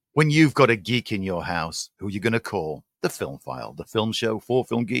When you've got a geek in your house, who are you going to call? The Film File, the film show for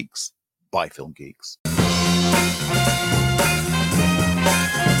film geeks, by film geeks.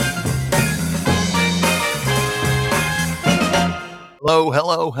 Hello,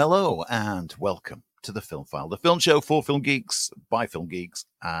 hello, hello, and welcome to the Film File, the film show for film geeks, by film geeks,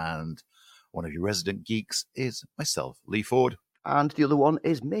 and one of your resident geeks is myself, Lee Ford. And the other one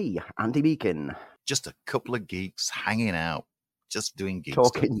is me, Andy Meakin. Just a couple of geeks hanging out, just doing geek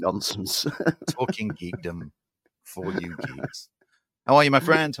Talking stuff. nonsense. Talking geekdom for you geeks. How are you, my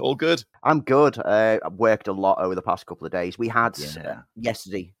friend? All good? I'm good. I've worked a lot over the past couple of days. We had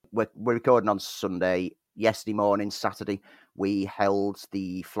yesterday, we're recording on Sunday. Yesterday morning, Saturday, we held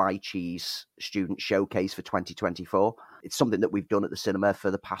the Fly Cheese Student Showcase for 2024. It's something that we've done at the cinema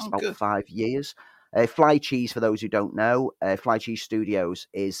for the past 5 years. Fly Cheese, for those who don't know, Fly Cheese Studios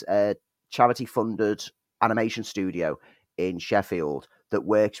is a charity-funded animation studio in Sheffield that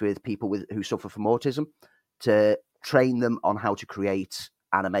works with people who suffer from autism to train them on how to create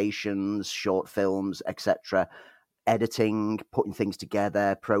animations, short films, etc., editing, putting things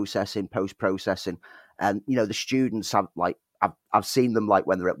together, processing, post-processing. And, you know, the students have, like, I've seen them, like,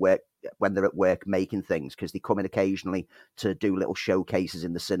 when they're at work making things, because they come in occasionally to do little showcases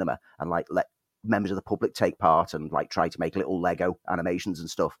in the cinema and, like, let members of the public take part and, like, try to make little Lego animations and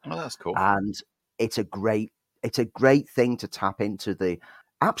stuff. Oh, that's cool. And it's a great thing to tap into the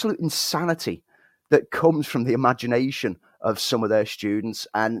absolute insanity that comes from the imagination of some of their students.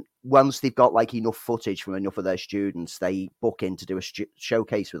 And once they've got, like, enough footage from enough of their students, they book in to do a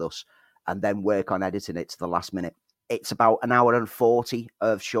showcase with us and then work on editing it to the last minute. It's about an hour and 40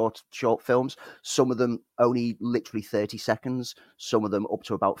 of short films. Some of them only literally 30 seconds. Some of them up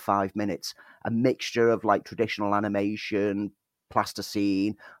to about 5 minutes. A mixture of, like, traditional animation,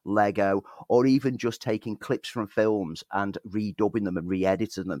 plasticine, Lego, or even just taking clips from films and redubbing them and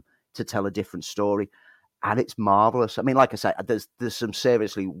re-editing them to tell a different story. And it's marvelous. I mean, like I said, there's some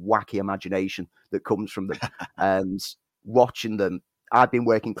seriously wacky imagination that comes from them. And watching them, I've been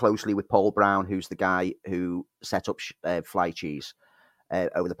working closely with Paul Brown, who's the guy who set up Fly Cheese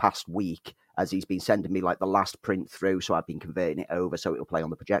over the past week, as he's been sending me, like, the last print through. So I've been converting it over so it'll play on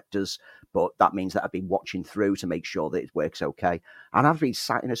the projectors. But that means that I've been watching through to make sure that it works okay. And I've been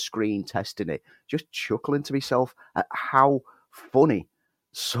sat in a screen testing it, just chuckling to myself at how funny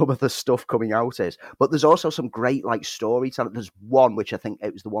some of the stuff coming out is. But there's also some great, like, storytelling. There's one, which I think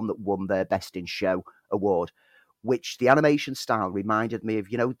it was the one that won their Best in Show award, which the animation style reminded me of,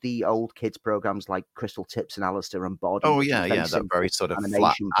 you know, the old kids programs like Crystal Tips and Alistair and Bod. Oh, yeah, that very sort of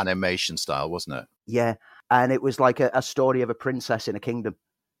flat animation style, wasn't it? Yeah, and it was like a story of a princess in a kingdom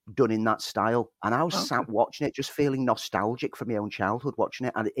done in that style. And I was sat watching it, just feeling nostalgic for my own childhood watching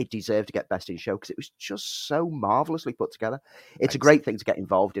it, and it deserved to get Best in Show because it was just so marvellously put together. It's a great thing to get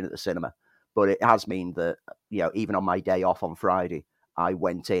involved in at the cinema, but it has meant that, you know, even on my day off on Friday, I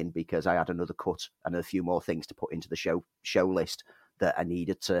went in because I had another cut and a few more things to put into the show list that I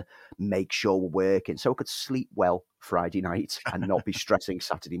needed to make sure were working, so I could sleep well Friday night and not be stressing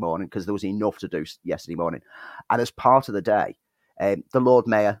Saturday morning, because there was enough to do yesterday morning. And as part of the day, the Lord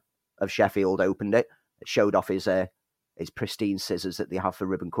Mayor of Sheffield opened it, showed off his pristine scissors that they have for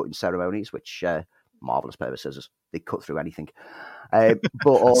ribbon cutting ceremonies, which marvelous pair of scissors. They cut through anything. But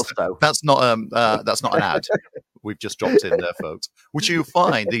also, that's not an ad. We've just dropped in there, folks. Which you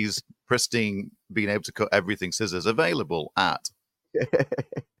find these pristine, being able to cut everything scissors available at.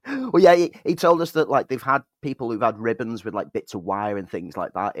 Well, yeah, he told us that, like, they've had people who've had ribbons with, like, bits of wire and things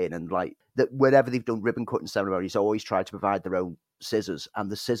like that in, and, like, that whenever they've done ribbon cutting ceremonies, always try to provide their own scissors,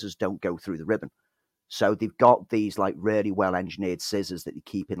 and the scissors don't go through the ribbon. So they've got these, like, really well engineered scissors that they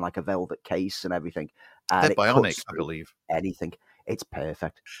keep in, like, a velvet case and everything. And they're bionic, I believe. Anything. It's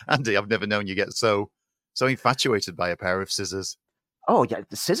perfect. Andy, I've never known you get so infatuated by a pair of scissors. Oh, yeah,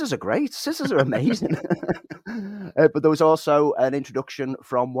 the scissors are great. Scissors are amazing. But there was also an introduction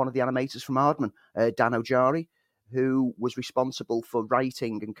from one of the animators from Aardman, Dan Ojari, who was responsible for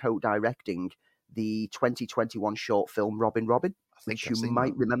writing and co-directing the 2021 short film Robin, which you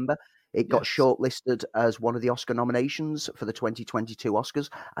might remember. It got shortlisted as one of the Oscar nominations for the 2022 Oscars,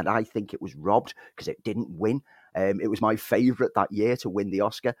 and I think it was robbed because it didn't win. It was my favourite that year to win the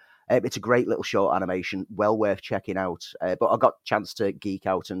Oscar. It's a great little short animation, well worth checking out. But I got a chance to geek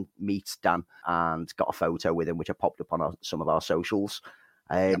out and meet Dan and got a photo with him, which I popped up on some of our socials.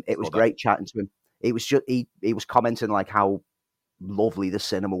 It was great chatting to him. It was just he was commenting, like, how lovely the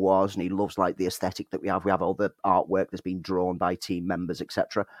cinema was, and he loves, like, the aesthetic that we have. We have all the artwork that's been drawn by team members,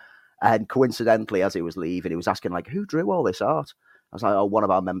 etc. And coincidentally, as he was leaving, he was asking, like, who drew all this art? I was like, oh, one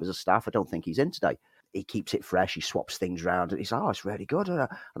of our members of staff. I don't think he's in today. he keeps it fresh. He swaps things around, and he's like, "Oh, it's really good." And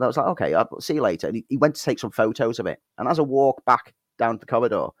I was like, "Okay, I'll see you later." And he went to take some photos of it. And as I walk back down the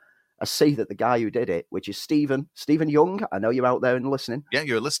corridor, I see that the guy who did it, which is Stephen Young, I know you're out there and listening. Yeah,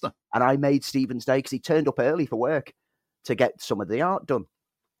 you're a listener. And I made Stephen's day because he turned up early for work to get some of the art done.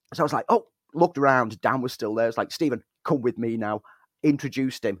 So I was like, oh, looked around. Dan was still there. It's like, Stephen, come with me now.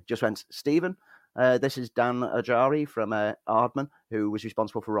 Introduced him. Just went, Stephen, this is Dan Ajari from Aardman, who was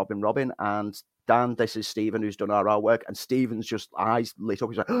responsible for Robin. And Dan, this is Stephen, who's done our artwork. And Stephen's just eyes lit up.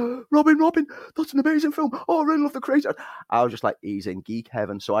 He's like, oh, Robin, that's an amazing film. Oh, I really love the creator. I was just like, he's in geek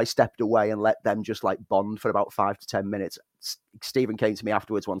heaven. So I stepped away and let them just like bond for about 5 to 10 minutes. Stephen came to me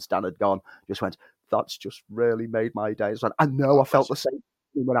afterwards once Dan had gone, just went, that's just really made my day. I know, I felt the same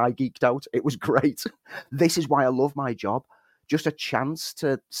when I geeked out. It was great. This is why I love my job. Just a chance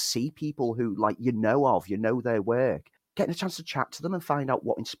to see people who like you know their work, getting a chance to chat to them and find out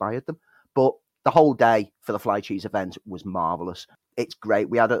what inspired them. But the whole day for the Fly Cheese event was marvelous. It's great.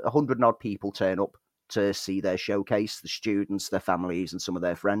 We had 100 and odd people turn up to see their showcase, the students, their families, and some of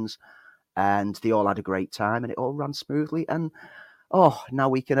their friends, and they all had a great time, and it all ran smoothly. And now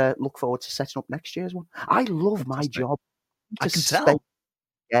we can look forward to setting up next year's one. I love my job. I can tell.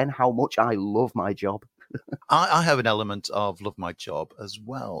 Again, how much I love my job. I have an element of love my job as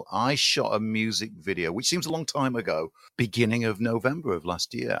well. I shot a music video, which seems a long time ago, beginning of November of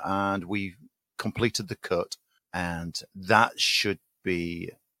last year, and we completed the cut, and that should be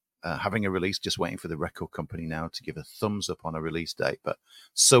having a release, just waiting for the record company now to give a thumbs up on a release date. But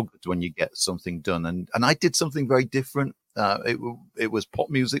so good when you get something done. And I did something very different. It was pop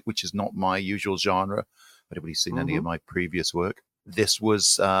music, which is not my usual genre. If anybody's seen any of my previous work, this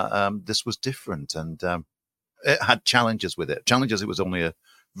was different, and it had challenges with it. It was only a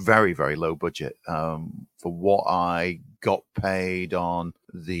very, very low budget for what I got paid on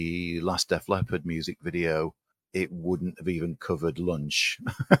the last Def Leppard music video. It wouldn't have even covered lunch.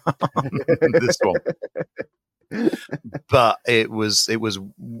 This one, but it was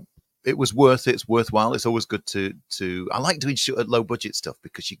worth it. It's worthwhile. It's always good to. I like doing low budget stuff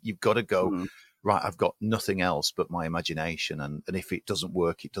because you've got to go. Right, I've got nothing else but my imagination, and if it doesn't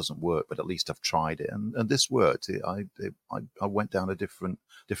work, it doesn't work. But at least I've tried it, and this worked. I went down a different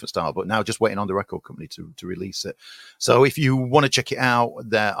style, but now just waiting on the record company to release it. So if you want to check it out,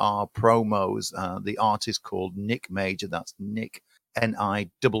 there are promos. The artist called Nick Major. That's Nick Nick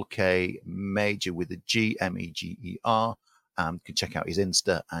Major with a Gmeger. You can check out his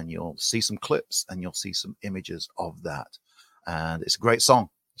Insta, and you'll see some clips and you'll see some images of that. And it's a great song.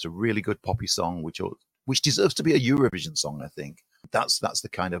 It's a really good poppy song, which deserves to be a Eurovision song, I think. That's the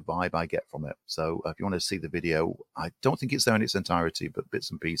kind of vibe I get from it. So if you want to see the video, I don't think it's there in its entirety, but bits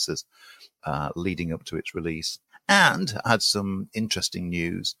and pieces leading up to its release. And I had some interesting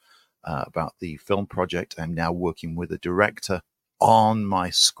news about the film project. I'm now working with a director on my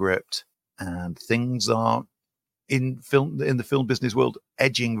script, and things are in the film business world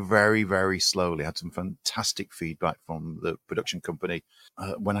edging very, very slowly. I had some fantastic feedback from the production company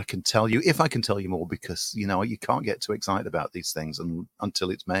when I can tell you, if I can tell you more, because you can't get too excited about these things until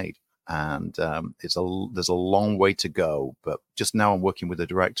it's made, and there's a long way to go. But just now I'm working with a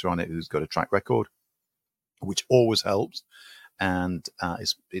director on it who's got a track record, which always helps. And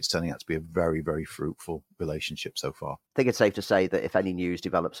it's turning out to be a very, very fruitful relationship so far. I think it's safe to say that if any news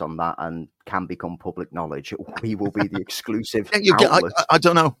develops on that and can become public knowledge, we will be the exclusive outlet. I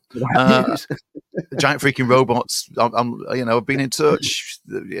don't know. Giant freaking robots. I've been in touch.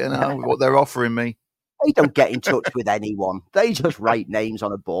 What they're offering me. They don't get in touch with anyone. They just write names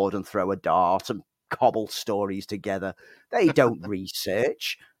on a board and throw a dart and cobble stories together. They don't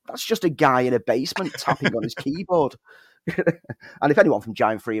research. That's just a guy in a basement tapping on his keyboard. And if anyone from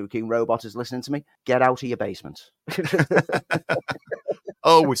Giant Freaking Robot is listening to me, get out of your basement.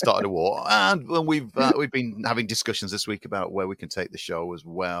 We've started a war, and we've been having discussions this week about where we can take the show as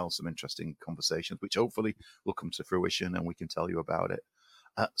well. Some interesting conversations, which hopefully will come to fruition, and we can tell you about it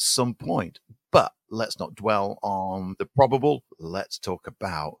at some point. But let's not dwell on the probable. Let's talk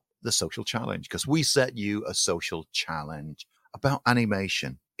about the social challenge, because we set you a social challenge about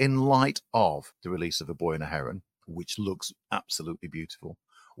animation in light of the release of A Boy and a Heron, which looks absolutely beautiful.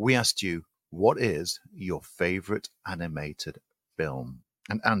 We asked you, what is your favorite animated film?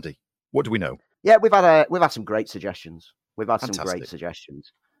 And Andy, what do we know? Yeah, we've had some great suggestions. Some great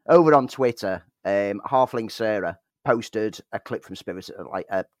suggestions over on Twitter. Halfling Sarah posted a clip from like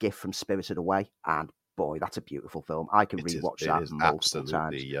a GIF from Spirited Away, and boy, that's a beautiful film. I can rewatch that multiple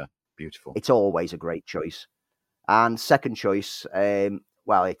times. Beautiful. It's always a great choice. And second choice, it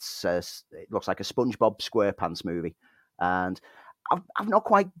looks like a SpongeBob SquarePants movie, and I've not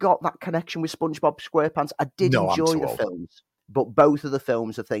quite got that connection with SpongeBob SquarePants. I did No, I'm enjoy too the old. films, but both of the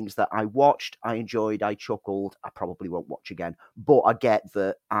films are things that I watched, I enjoyed, I chuckled. I probably won't watch again, but I get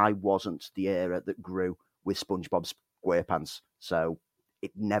that I wasn't the era that grew with SpongeBob SquarePants, so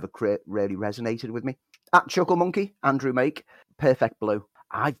it never really resonated with me. At Chuckle Monkey, Andrew Make, Perfect Blue.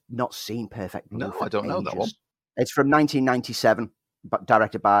 I've not seen Perfect Blue No, for I don't know ages. that one. It's from 1997, but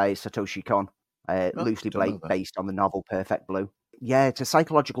directed by Satoshi Kon, loosely don't know that. based on the novel Perfect Blue. Yeah, it's a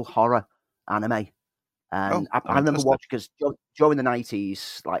psychological horror anime. And I remember interested. watching, because during the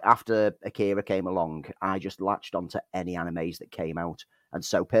 90s, like after Akira came along, I just latched onto any animes that came out. And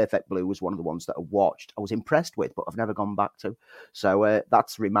so Perfect Blue was one of the ones that I watched. I was impressed with, but I've never gone back to. So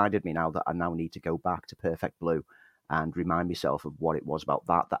that's reminded me now that I now need to go back to Perfect Blue and remind myself of what it was about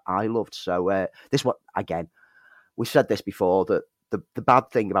that I loved. So this one, again, we've said this before, that the bad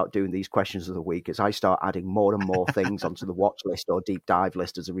thing about doing these questions of the week is I start adding more and more things onto the watch list or deep dive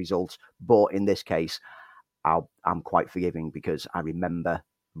list as a result. But in this case, I'm quite forgiving, because I remember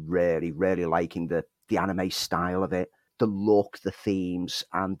really, really liking the anime style of it, the look, the themes,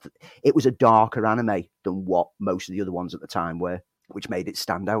 and it was a darker anime than what most of the other ones at the time were, which made it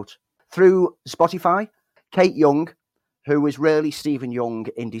stand out. Through Spotify, Kate Young, who was really Stephen Young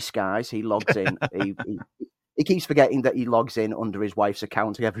in disguise. He logged in. He keeps forgetting that he logs in under his wife's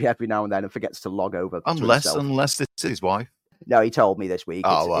account every now and then and forgets to log over to himself. Unless it's his wife. No, he told me this week.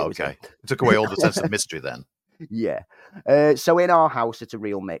 Okay. It took away all the sense of mystery then. Yeah. So in our house, it's a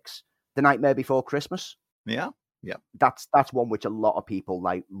real mix. The Nightmare Before Christmas. Yeah. That's one which a lot of people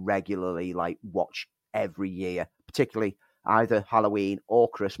regularly watch every year, particularly either Halloween or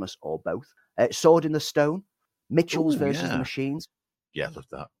Christmas or both. Sword in the Stone, Mitchells versus the Machines. Yeah, I love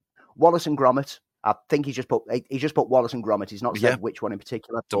that. Wallace and Gromit. I think he just put Wallace and Gromit. He's not said which one in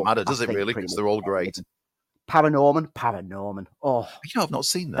particular. Don't matter, does it really? Because they're all great. Paranorman. Oh, I've not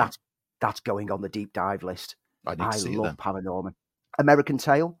seen that. That's going on the deep dive list. I need to see love it then. Paranorman. American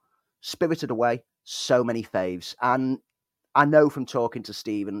Tail, Spirited Away, so many faves. And I know from talking to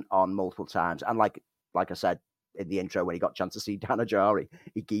Stephen on multiple times, and like I said in the intro, when he got a chance to see Dan Ajari,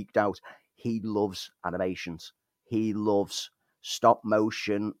 he geeked out. He loves animations. He loves stop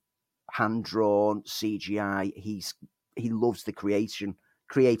motion, hand-drawn, CGI. He loves the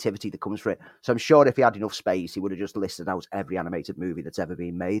creativity that comes from it. So I'm sure if he had enough space, he would have just listed out every animated movie that's ever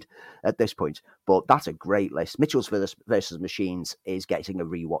been made at this point. But that's a great list. Mitchells versus Machines is getting a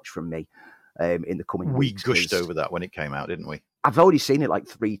rewatch from me in the coming weeks. We gushed over that when it came out, didn't we? I've already seen it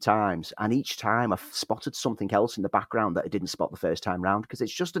 3 times, and each time I've spotted something else in the background that I didn't spot the first time round, because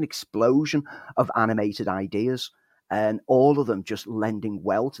it's just an explosion of animated ideas, and all of them just lending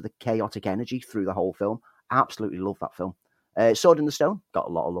well to the chaotic energy through the whole film. Absolutely love that film. Sword in the Stone, got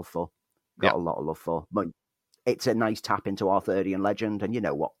a lot of love for. But it's a nice tap into Arthurian legend, and you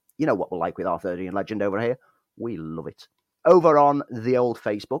know what we're like with Arthurian legend over here. We love it. Over on the old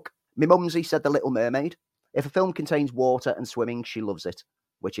Facebook, my mumsy said The Little Mermaid. If a film contains water and swimming, she loves it,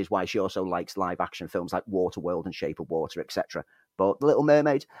 which is why she also likes live action films like Waterworld and Shape of Water, etc. But The Little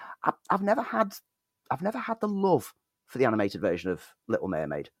Mermaid, I've never had the love for the animated version of Little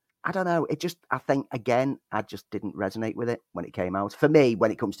Mermaid. I don't know. I think, again, I just didn't resonate with it when it came out. For me,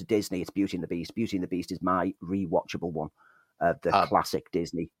 when it comes to Disney, it's Beauty and the Beast. Beauty and the Beast is my rewatchable one of the classic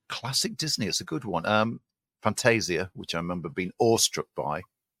Disney. Classic Disney, it's a good one. Fantasia, which I remember being awestruck by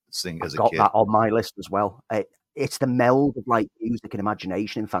seeing as a kid. I've got that on my list as well. It's the meld of music and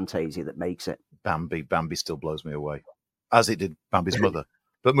imagination in Fantasia that makes it. Bambi still blows me away, as it did Bambi's mother.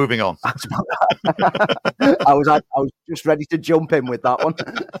 But moving on. I was just ready to jump in with that one.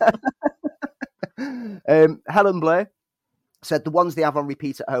 Helen Blair said the ones they have on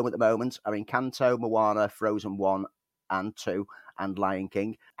repeat at home at the moment are Encanto, Moana, Frozen 1 and 2, and Lion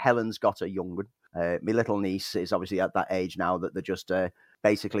King. Helen's got a young one. My little niece is obviously at that age now that they're just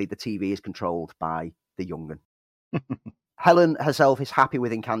basically the TV is controlled by the young one. Helen herself is happy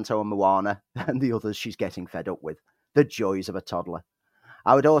with Encanto and Moana, and the others she's getting fed up with. The joys of a toddler.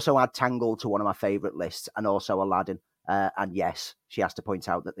 I would also add Tangled to one of my favourite lists, and also Aladdin. And yes, she has to point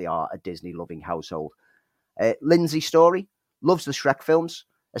out that they are a Disney-loving household. Lindsay Story loves the Shrek films,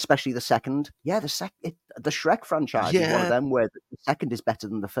 especially the second. Yeah, the Shrek franchise is one of them where the second is better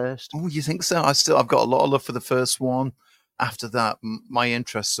than the first. Oh, you think so? I've got a lot of love for the first one. After that, my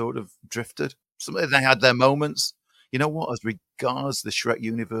interest sort of drifted. They had their moments. You know what? As regards the Shrek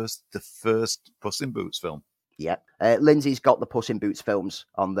universe, the first Puss in Boots film. Yeah. Lindsay's got the Puss in Boots films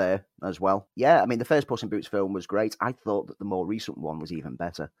on there as well. Yeah, I mean, the first Puss in Boots film was great. I thought that the more recent one was even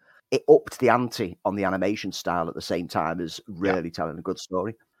better. It upped the ante on the animation style at the same time as really telling a good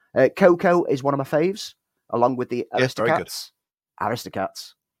story. Coco is one of my faves, along with the Aristocats.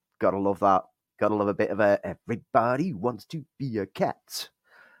 Aristocats. Gotta love that. Gotta love a bit of a everybody wants to be a cat.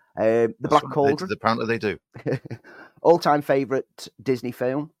 The Black Cauldron. Apparently they do. All-time favourite Disney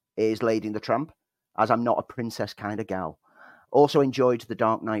film is Lady and the Tramp, as I'm not a princess kind of gal. Also enjoyed The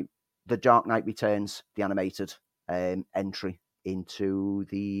Dark Knight Returns, the animated entry into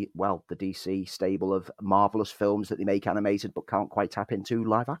the DC stable of marvellous films that they make animated but can't quite tap into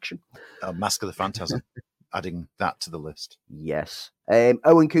live action. Mask of the Phantasm, adding that to the list. Yes.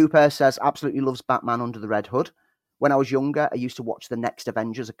 Owen Cooper says, absolutely loves Batman Under the Red Hood. When I was younger, I used to watch the next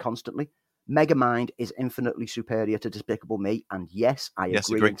Avengers constantly. Megamind is infinitely superior to Despicable Me, and yes, I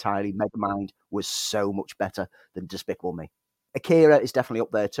agree entirely. Megamind was so much better than Despicable Me. Akira is definitely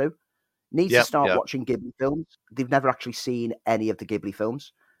up there too. Needs to start watching Ghibli films. They've never actually seen any of the Ghibli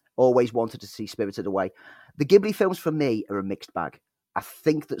films. Always wanted to see Spirited Away. The Ghibli films for me are a mixed bag. I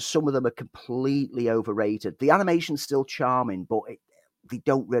think that some of them are completely overrated. The animation's still charming, but they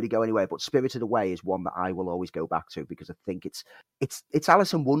don't really go anywhere. But Spirited Away is one that I will always go back to because I think it's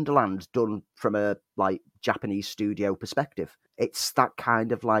Alice in Wonderland done from a Japanese studio perspective. It's that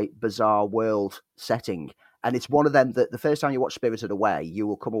kind of bizarre world setting. And it's one of them that the first time you watch Spirited Away, you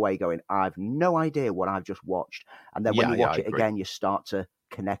will come away going, I've no idea what I've just watched. And then when you watch it again, you start to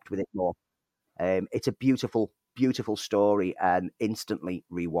connect with it more. It's a beautiful, beautiful story and instantly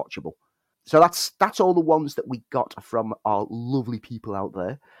rewatchable. So that's all the ones that we got from our lovely people out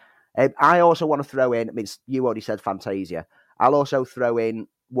there. I also want to throw in, you already said Fantasia. I'll also throw in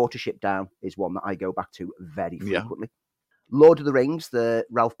Watership Down is one that I go back to very frequently. Lord of the Rings, the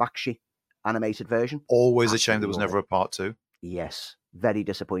Ralph Bakshi animated version. Always a shame there was never a part 2. Yes, very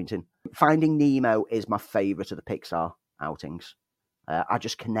disappointing. Finding Nemo is my favourite of the Pixar outings. I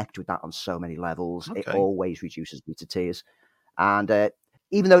just connect with that on so many levels. Okay. It always reduces me to tears. And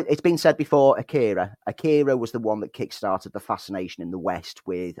even though it's been said before, Akira was the one that kickstarted the fascination in the West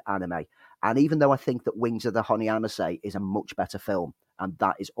with anime. And even though I think that Wings of the Honeyamase is a much better film, and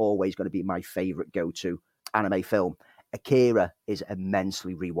that is always going to be my favourite go-to anime film, Akira is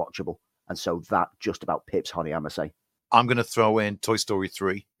immensely rewatchable. And so that just about pips Honeyamase. I'm going to throw in Toy Story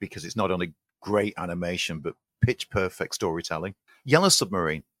 3 because it's not only great animation, but pitch perfect storytelling. Yellow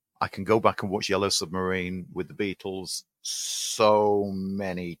Submarine. I can go back and watch Yellow Submarine with the Beatles so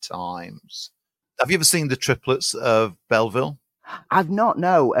many times. Have you ever seen the triplets of Belleville? I've not,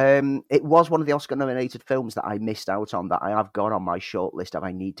 no. It was one of the Oscar-nominated films that I missed out on that I have got on my short list and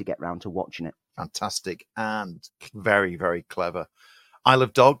I need to get round to watching it. Fantastic and very, very clever. Isle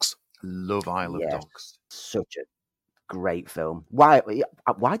of Dogs. Love Isle of Dogs. Such a great film. Why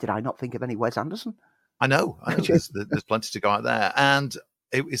did I not think of any Wes Anderson? I know. There's plenty to go out there. And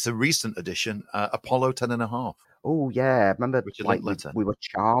it's a recent addition, Apollo 10.5. Oh, yeah. I remember we were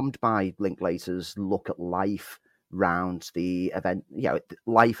charmed by Linklater's look at life round the event,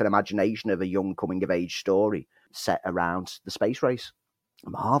 life and imagination of a young coming-of-age story set around the space race.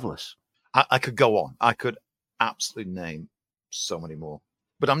 Marvellous. I could go on. I could absolutely name so many more.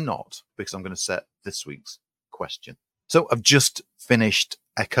 But I'm not, because I'm going to set this week's question. So I've just finished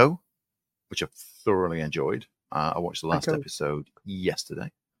Echo, which I've thoroughly enjoyed. I watched the last episode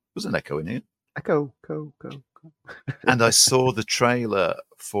yesterday. Was an Echo in here? Echo, go. And I saw the trailer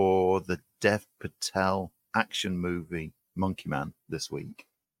for the Dev Patel action movie Monkey Man this week.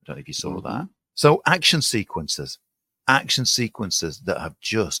 I don't know if you saw that. So action sequences that have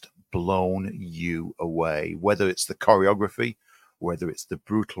just blown you away, whether it's the choreography, whether it's the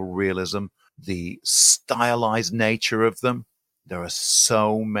brutal realism, the stylized nature of them. There are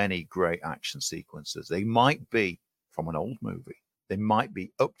so many great action sequences. They might be from an old movie. They might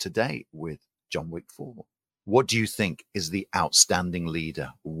be up to date with John Wick 4. What do you think is the outstanding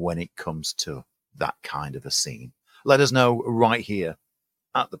leader when it comes to that kind of a scene? Let us know right here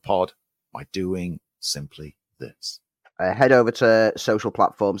at the pod by doing simply this. Head over to social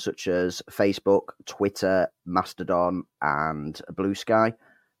platforms such as Facebook, Twitter, Mastodon, and Blue Sky.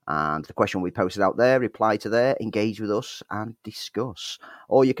 And the question we posted out there, reply to there, engage with us and discuss.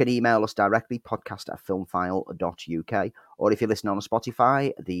 Or you can email us directly, podcast@filmfile.uk. Or if you're listening on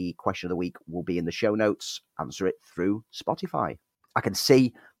Spotify, the question of the week will be in the show notes. Answer it through Spotify. I can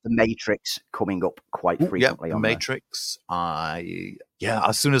see The Matrix coming up quite frequently. The Matrix.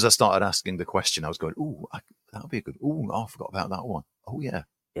 As soon as I started asking the question, I was going, that'll be a good, I forgot about that one. Oh, yeah.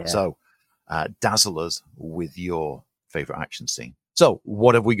 So dazzle us with your favorite action scene. So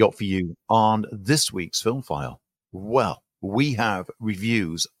what have we got for you on this week's Film File? Well, we have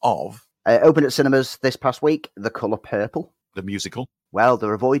reviews of... opened at cinemas this past week, The Colour Purple. The musical. Well,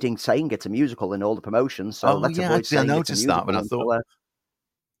 they're avoiding saying it's a musical in all the promotions, so let's avoid saying I noticed that, but I thought...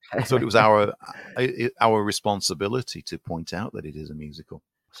 I thought it was our responsibility to point out that it is a musical.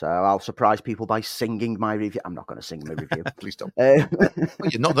 So I'll surprise people by singing my review. I'm not going to sing my review. Please don't. Well,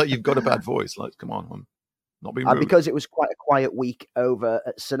 not that you've got a bad voice. Like, come on, I'm not being rude. Because it was quite a quiet week over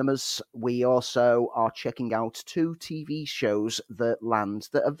at cinemas, we also are checking out 2 TV shows that land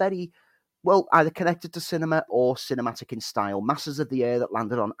that are very, well, either connected to cinema or cinematic in style. Masters of the Air that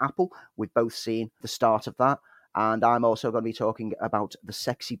landed on Apple. We've both seen the start of that. And I'm also going to be talking about the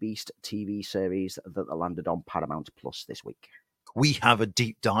Sexy Beast TV series that landed on Paramount Plus this week. We have a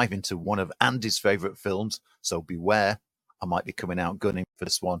deep dive into one of Andy's favourite films, so beware, I might be coming out gunning for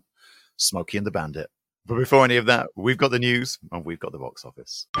this one, Smokey and the Bandit. But before any of that, we've got the news and we've got the box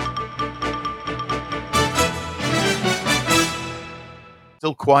office.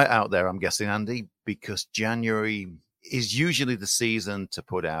 Still quiet out there, I'm guessing, Andy, because January is usually the season to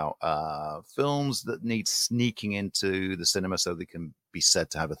put out films that need sneaking into the cinema so they can be said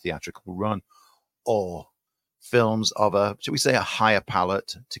to have a theatrical run, or films of shall we say, a higher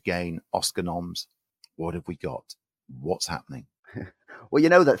palette to gain Oscar noms. What have we got? What's happening? Well, you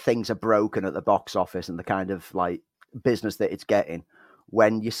know that things are broken at the box office and the kind of like business that it's getting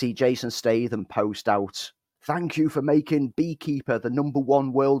when you see Jason Statham post out, "Thank you for making Beekeeper the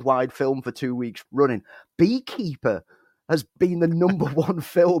 #1 worldwide film for 2 weeks running." Beekeeper has been the #1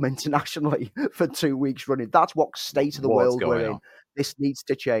 film internationally for 2 weeks running. That's what state of the world we're in. This needs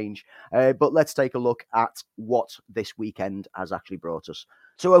to change. But let's take a look at what this weekend has actually brought us.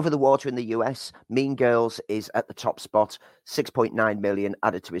 So over the water in the US, Mean Girls is at the top spot, 6.9 million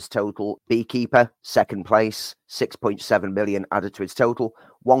added to its total. Beekeeper, second place, 6.7 million added to its total.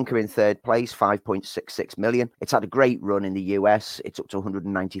 Wonka in third place, 5.66 million. It's had a great run in the US. It's up to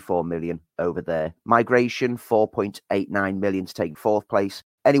 194 million over there. Migration, 4.89 million to take fourth place.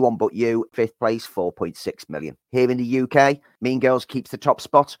 Anyone But You, fifth place, 4.6 million. Here in the UK, Mean Girls keeps the top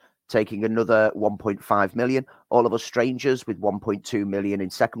spot, taking another 1.5 million. All of Us Strangers with 1.2 million in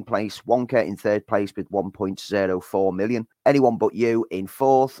second place. Wonka in third place with 1.04 million. Anyone But You in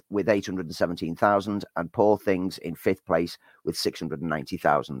fourth with 817,000. And Poor Things in fifth place with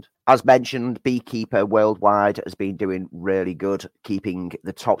 690,000. As mentioned, Beekeeper worldwide has been doing really good, keeping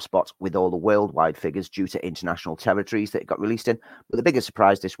the top spot with all the worldwide figures due to international territories that it got released in. But the biggest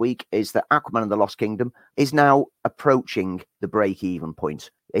surprise this week is that Aquaman and the Lost Kingdom is now approaching the break-even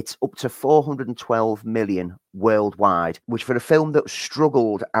point. It's up to 412 million worldwide, which for a film that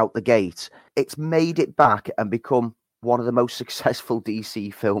struggled out the gate, it's made it back and become one of the most successful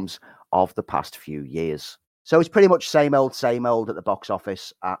DC films of the past few years. So it's pretty much same old at the box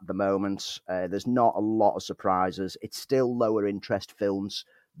office at the moment. There's not a lot of surprises. It's still lower interest films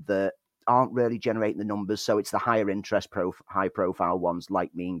that aren't really generating the numbers. So it's the higher interest, high profile ones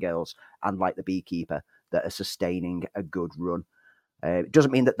like Mean Girls and like The Beekeeper that are sustaining a good run. It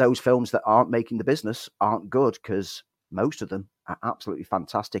doesn't mean that those films that aren't making the business aren't good, because most of them are absolutely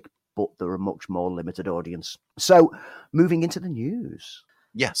fantastic, but they're a much more limited audience. So moving into the news.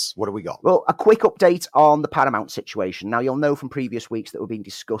 Yes, what do we got? Well, a quick update on the Paramount situation. Now, you'll know from previous weeks that we've been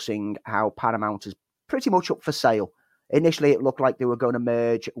discussing how Paramount is pretty much up for sale. Initially, it looked like they were going to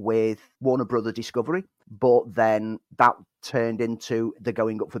merge with Warner Brother Discovery, but then that turned into the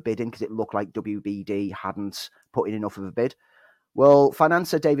going up for bidding because it looked like WBD hadn't put in enough of a bid. Well,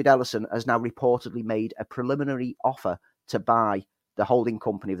 financier David Ellison has now reportedly made a preliminary offer to buy the holding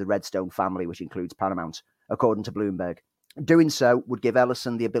company of the Redstone family, which includes Paramount, according to Bloomberg. Doing so would give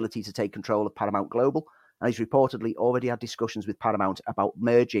Ellison the ability to take control of Paramount Global, and he's reportedly already had discussions with Paramount about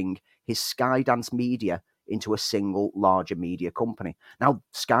merging his Skydance Media into a single larger media company. Now,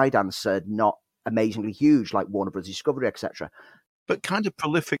 Skydance are not amazingly huge like Warner Bros. Discovery, etc. But kind of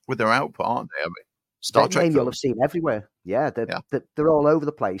prolific with their output, aren't they? I mean, Star Trek you'll have seen everywhere. Yeah, they're all over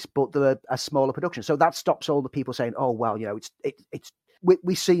the place, but they're a smaller production. So that stops all the people saying, "Oh, well, you know, it's."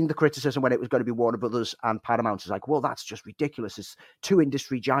 We've seen the criticism when it was going to be Warner Brothers and Paramount. It's like, well, that's just ridiculous. It's two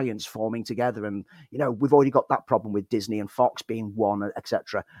industry giants forming together, and you know, we've already got that problem with Disney and Fox being one,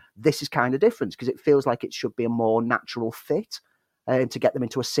 etc. This is kind of different because it feels like it should be a more natural fit to get them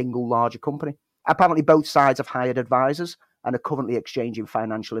into a single larger company. Apparently, both sides have hired advisors and are currently exchanging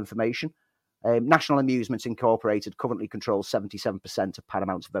financial information. National Amusements Incorporated currently controls 77% of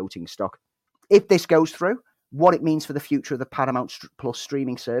Paramount's voting stock. If this goes through, what it means for the future of the Paramount Plus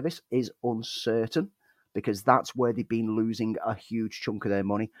streaming service is uncertain, because that's where they've been losing a huge chunk of their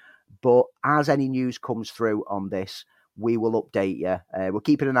money. But as any news comes through on this, we will update you. We're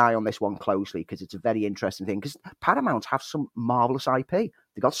keeping an eye on this one closely because it's a very interesting thing. Because Paramount have some marvelous IP. They've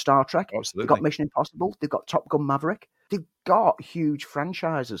got Star Trek. Absolutely. They've got Mission Impossible. They've got Top Gun Maverick. They've got huge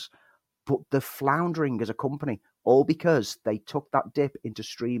franchises. But they're floundering as a company all because they took that dip into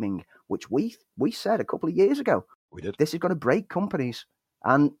streaming, which we said a couple of years ago. We did. This is going to break companies.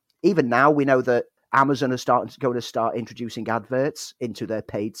 And even now, we know that Amazon is going to start introducing adverts into their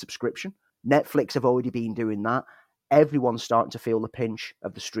paid subscription. Netflix have already been doing that. Everyone's starting to feel the pinch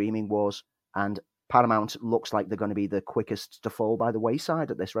of the streaming wars. And Paramount looks like they're going to be the quickest to fall by the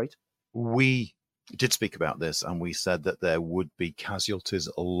wayside at this rate. We did speak about this, and we said that there would be casualties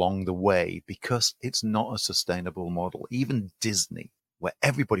along the way because it's not a sustainable model. Even Disney, where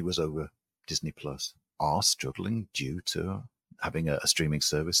everybody was over Disney Plus, are struggling due to having a streaming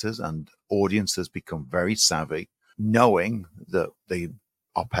services, and audiences become very savvy, knowing that they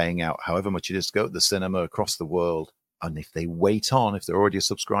are paying out however much it is to go to the cinema across the world. And if they wait on, if they're already a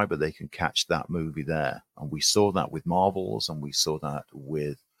subscriber, they can catch that movie there. And we saw that with Marvels, and we saw that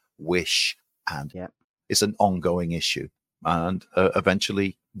with Wish, and it's an ongoing issue. And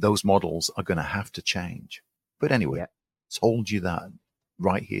eventually those models are going to have to change. But anyway, told you that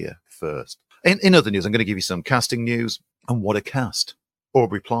right here first. In other news, I'm going to give you some casting news. And what a cast.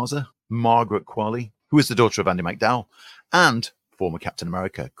 Aubrey Plaza, Margaret Qualley, who is the daughter of Andy McDowell, and former Captain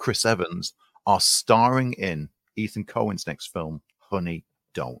America, Chris Evans, are starring in Ethan Coen's next film, Honey,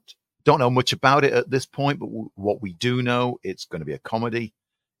 Don't. Don't know much about it at this point, but what we do know, it's going to be a comedy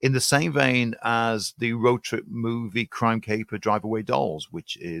in the same vein as the road trip movie Crime Caper Drive Away Dolls,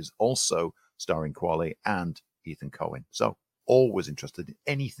 which is also starring Qualley and Ethan Coen. So always interested in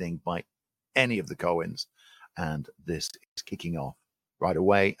anything by any of the Coens. And this is kicking off right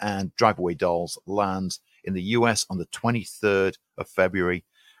away. And Drive Away Dolls lands in the US on the 23rd of February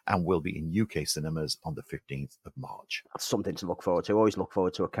and will be in UK cinemas on the 15th of March. That's something to look forward to. Always look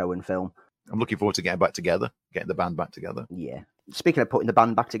forward to a Coen film. I'm looking forward to getting the band back together. Yeah. Speaking of putting the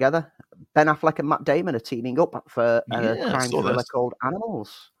band back together, Ben Affleck and Matt Damon are teaming up for a crime thriller called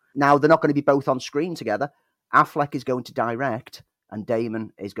Animals. Now, they're not going to be both on screen together. Affleck is going to direct, and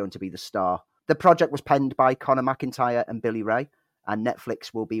Damon is going to be the star. The project was penned by Connor McIntyre and Billy Ray, and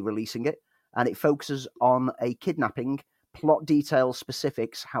Netflix will be releasing it. And it focuses on a kidnapping. Plot details,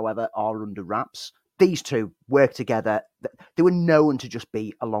 specifics, however, are under wraps. These two work together. They were known to just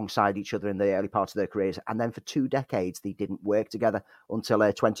be alongside each other in the early parts of their careers. And then for 2 decades, they didn't work together until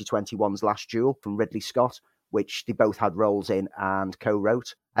 2021's Last Duel from Ridley Scott, which they both had roles in and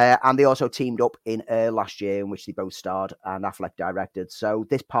co-wrote. And they also teamed up in last year, in which they both starred and Affleck directed. So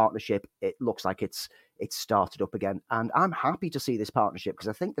this partnership, it looks like it's started up again. And I'm happy to see this partnership because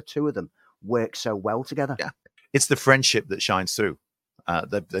I think the two of them work so well together. Yeah, it's the friendship that shines through.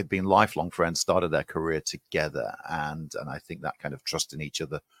 They've been lifelong friends, started their career together, and I think that kind of trust in each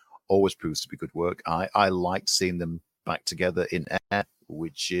other always proves to be good work. I liked seeing them back together in Air,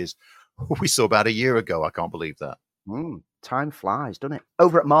 which is we saw about a year ago. I can't believe that. Time flies, doesn't it?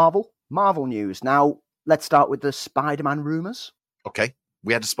 Over at Marvel news. Now, let's start with the Spider-Man rumours. Okay.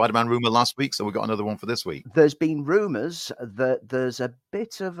 We had a Spider-Man rumour last week, so we got another one for this week. There's been rumours that there's a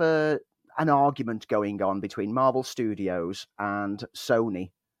bit of an argument going on between Marvel Studios and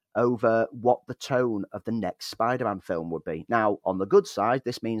Sony over what the tone of the next Spider-Man film would be. Now, on the good side,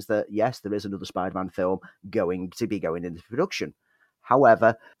 this means that, yes, there is another Spider-Man film going into production.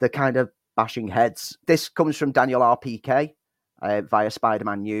 However, they're kind of bashing heads. This comes from Daniel RPK via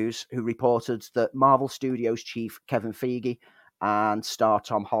Spider-Man News, who reported that Marvel Studios chief Kevin Feige and star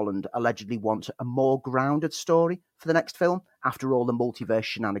Tom Holland allegedly want a more grounded story for the next film after all the multiverse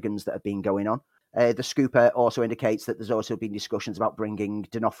shenanigans that have been going on. The scooper also indicates that there's also been discussions about bringing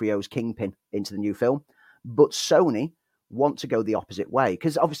D'Onofrio's Kingpin into the new film. But Sony want to go the opposite way,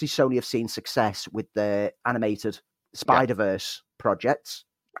 because obviously Sony have seen success with their animated Spider-Verse projects,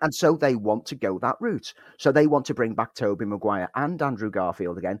 and so they want to go that route. So they want to bring back Tobey Maguire and Andrew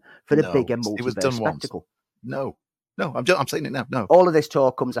Garfield again for the bigger multiverse spectacle. No, I'm saying it now. No. All of this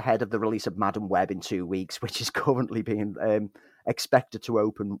talk comes ahead of the release of Madam Web in 2 weeks, which is currently being expected to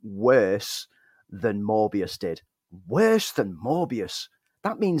open worse than Morbius did. Worse than Morbius.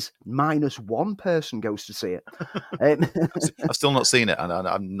 That means -1 person goes to see it. I've still not seen it, and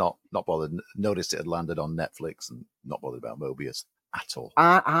I'm not bothered. Noticed it had landed on Netflix, and not bothered about Mobius at all.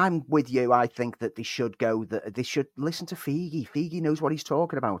 I'm with you. I think that they should they should listen to Feige. Feige knows what he's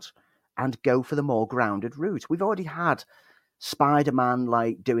talking about, and go for the more grounded route. We've already had Spider-Man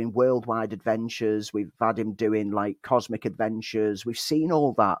like doing worldwide adventures. We've had him doing like cosmic adventures. We've seen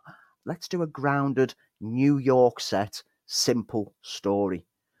all that. Let's do a grounded New York set, simple story,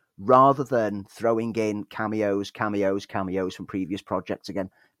 rather than throwing in cameos from previous projects again,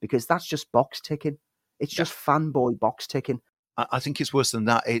 because that's just box ticking. It's just fanboy box ticking. I think it's worse than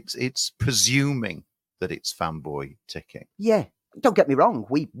that. It's presuming that it's fanboy ticking. Yeah, don't get me wrong.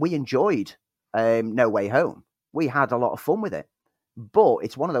 We enjoyed No Way Home. We had a lot of fun with it. But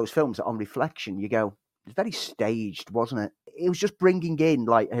it's one of those films that on reflection, you go, it's very staged, wasn't it? It was just bringing in,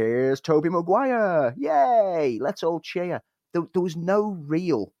 like, here's Tobey Maguire. Yay, let's all cheer. There was no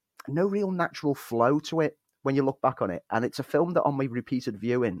real natural flow to it when you look back on it. And it's a film that on my repeated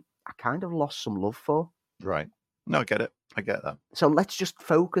viewing, I kind of lost some love for. Right. No, I get it. I get that. So let's just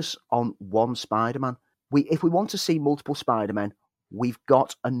focus on one Spider-Man. If we want to see multiple Spider-Men, we've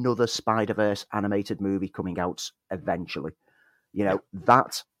got another Spider-Verse animated movie coming out eventually. You know,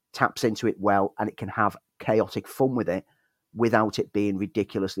 that taps into it well, and it can have chaotic fun with it without it being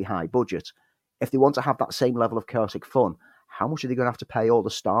ridiculously high budget. If they want to have that same level of chaotic fun, how much are they going to have to pay all the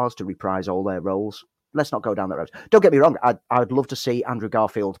stars to reprise all their roles? Let's not go down that road. Don't get me wrong. I'd love to see Andrew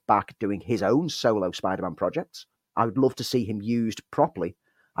Garfield back doing his own solo Spider-Man projects. I would love to see him used properly.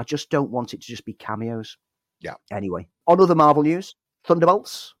 I just don't want it to just be cameos. Yeah. Anyway, on other Marvel news,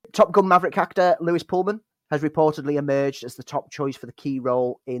 Thunderbolts. Top Gun Maverick actor Lewis Pullman has reportedly emerged as the top choice for the key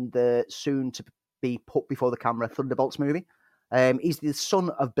role in the soon-to-be put before the camera Thunderbolts movie. He's the son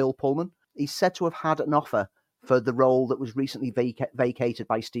of Bill Pullman. He's said to have had an offer for the role that was recently vacated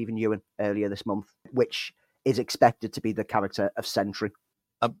by Stephen Ewan earlier this month, which is expected to be the character of Sentry.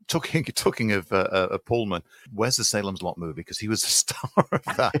 Talking of Pullman, where's the Salem's Lot movie? Because he was the star of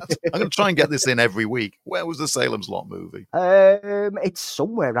that. I'm going to try and get this in every week. Where was the Salem's Lot movie? It's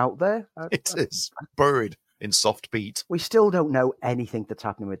somewhere out there. It is buried in soft peat. We still don't know anything that's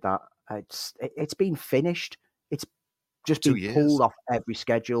happening with that. It's been finished. It's just been pulled off every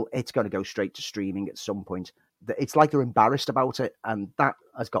schedule. It's going to go straight to streaming at some point. It's like they're embarrassed about it, and that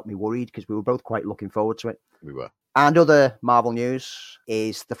has got me worried because we were both quite looking forward to it. We were. And other Marvel news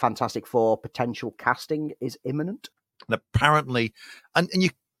is the Fantastic Four potential casting is imminent. And apparently, and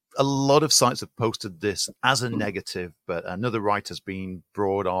a lot of sites have posted this as a negative, but another writer's been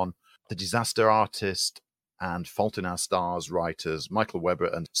brought on. The Disaster Artist and Fault in Our Stars writers, Michael Weber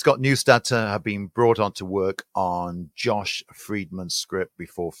and Scott Neustadter, have been brought on to work on Josh Friedman's script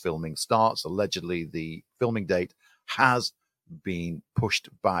before filming starts. Allegedly, the filming date has been pushed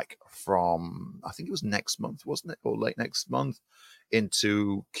back from, I think it was next month, wasn't it? Or late next month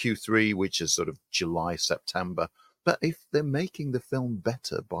into Q3, which is sort of July, September. But if they're making the film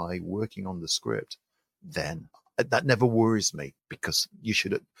better by working on the script, then that never worries me, because you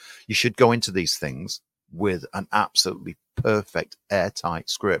should go into these things with an absolutely perfect airtight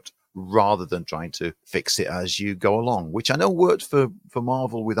script rather than trying to fix it as you go along, which I know worked for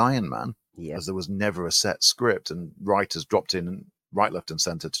Marvel with Iron Man. Yeah. As there was never a set script and writers dropped in right, left and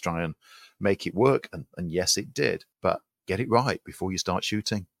center to try and make it work. And yes, it did. But get it right before you start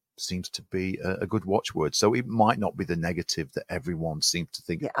shooting seems to be a good watchword. So it might not be the negative that everyone seems to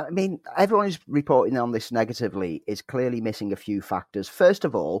think. Yeah, I mean, everyone who's reporting on this negatively is clearly missing a few factors. First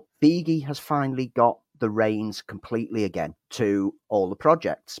of all, Feige has finally got the reins completely again to all the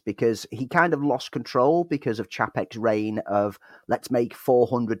projects, because he kind of lost control because of Chapek's reign of let's make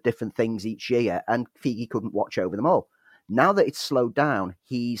 400 different things each year, and Feige couldn't watch over them all. Now that it's slowed down,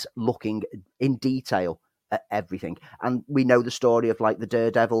 he's looking in detail at everything. And we know the story of like the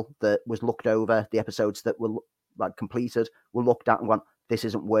Daredevil that was looked over, the episodes that were like completed were looked at and went, this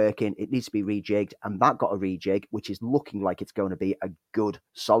isn't working, it needs to be rejigged, and that got a rejig, which is looking like it's going to be a good,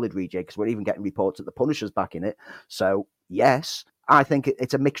 solid rejig, because we're even getting reports that the Punisher's back in it. So, yes, I think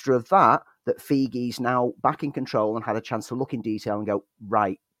it's a mixture of that Feige's now back in control and had a chance to look in detail and go,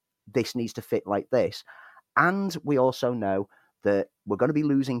 right, this needs to fit like this. And we also know that we're going to be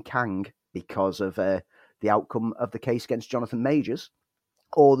losing Kang because of the outcome of the case against Jonathan Majors,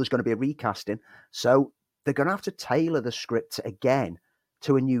 or there's going to be a recasting. So they're going to have to tailor the script again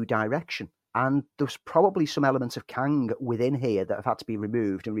to a new direction. And there's probably some elements of Kang within here that have had to be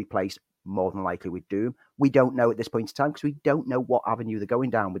removed and replaced, more than likely with Doom. We don't know at this point in time, because we don't know what avenue they're going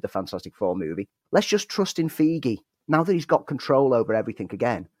down with the Fantastic Four movie. Let's just trust in Feige. Now that he's got control over everything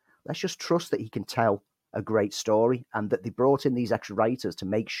again, let's just trust that he can tell a great story, and that they brought in these extra writers to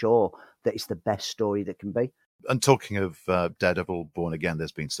make sure that it's the best story that can be. And talking of Daredevil Born Again,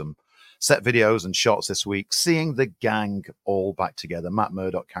 there's been some set videos and shots this week seeing the gang all back together, Matt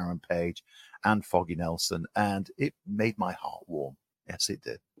Murdock, Karen Page, and Foggy Nelson, and it made my heart warm. Yes, it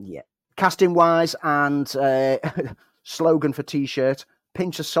did. Yeah. Casting-wise and slogan for T-shirt,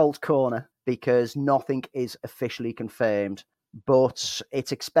 pinch of salt corner, because nothing is officially confirmed, but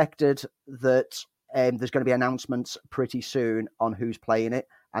it's expected that there's going to be announcements pretty soon on who's playing it.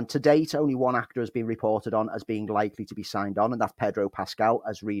 And to date, only one actor has been reported on as being likely to be signed on, and that's Pedro Pascal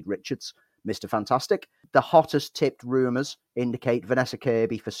as Reed Richards, Mr. Fantastic. The hottest tipped rumours indicate Vanessa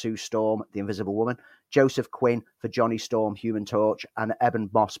Kirby for Sue Storm, the Invisible Woman, Joseph Quinn for Johnny Storm, Human Torch, and Eben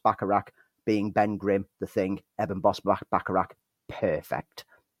Moss Bacharach, being Ben Grimm, The Thing, Eben Boss Bacharach. Perfect.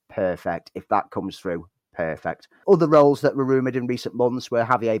 If that comes through, perfect. Other roles that were rumoured in recent months were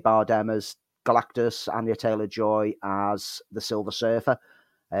Javier Bardem as Galactus, Anya Taylor-Joy as the Silver Surfer,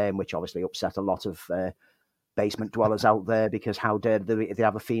 which obviously upset a lot of basement dwellers out there, because how dare they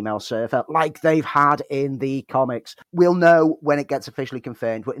have a female surfer like they've had in the comics. We'll know when it gets officially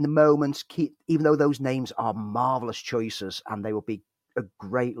confirmed, but in the moment, even though those names are marvellous choices and they will be a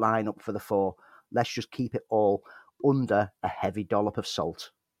great lineup for the four, let's just keep it all under a heavy dollop of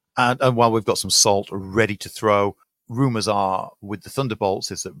salt. And while we've got some salt ready to throw, rumours are with the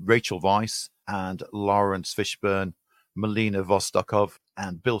Thunderbolts is that Rachel Weisz and Lawrence Fishburne, Melina Vostokov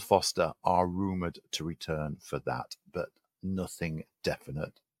and Bill Foster are rumoured to return for that, but nothing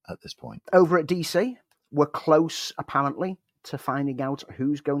definite at this point. Over at DC, we're close, apparently, to finding out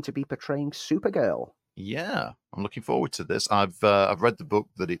who's going to be portraying Supergirl. Yeah, I'm looking forward to this. I've read the book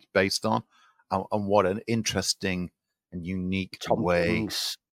that it's based on, and what an interesting and unique way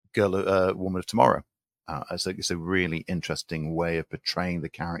Woman of Tomorrow. It's a really interesting way of portraying the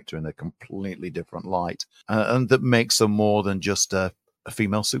character in a completely different light, and that makes her more than just a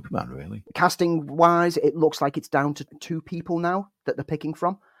female Superman, really. Casting-wise, it looks like it's down to 2 people now that they're picking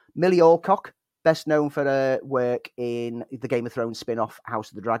from. Millie Alcock, best known for her work in the Game of Thrones spin-off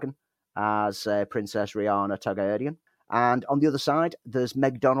House of the Dragon as Princess Rhaenyra Targaryen. And on the other side, there's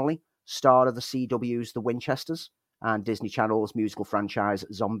Meg Donnelly, star of the CW's The Winchesters and Disney Channel's musical franchise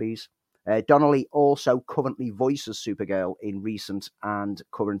Zombies. Donnelly also currently voices Supergirl in recent and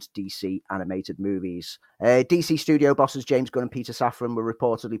current DC animated movies. DC studio bosses James Gunn and Peter Safran were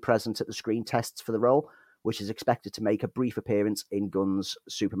reportedly present at the screen tests for the role, which is expected to make a brief appearance in Gunn's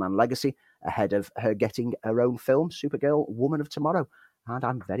Superman Legacy ahead of her getting her own film, Supergirl, Woman of Tomorrow. And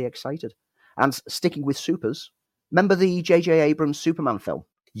I'm very excited. And sticking with supers, remember the J.J. Abrams Superman film?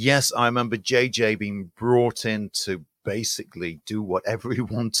 Yes, I remember J.J. being brought in to basically do whatever he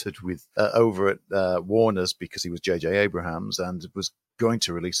wanted with over at Warner's, because he was J.J. Abrams and was going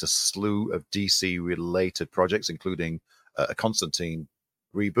to release a slew of DC-related projects, including a Constantine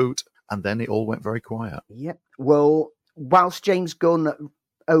reboot, and then it all went very quiet. Yep. Well, whilst James Gunn,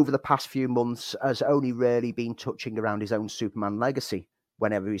 over the past few months, has only really been touching around his own Superman legacy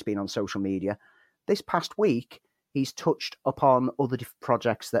whenever he's been on social media, this past week, he's touched upon other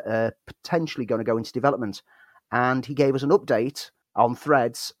projects that are potentially going to go into development. And he gave us an update on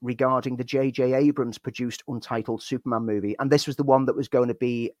Threads regarding the J.J. Abrams produced untitled Superman movie. And this was the one that was going to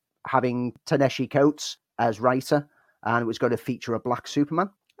be having Ta-Nehisi Coates as writer, and it was going to feature a black Superman.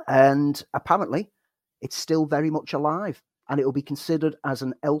 And apparently, it's still very much alive, and it will be considered as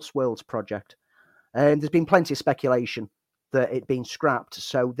an Elseworlds project. There's been plenty of speculation that it's been scrapped,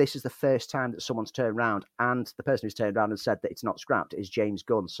 so this is the first time that someone's turned around, and the person who's turned around and said that it's not scrapped is James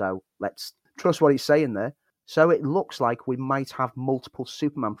Gunn, so let's trust what he's saying there. So it looks like we might have multiple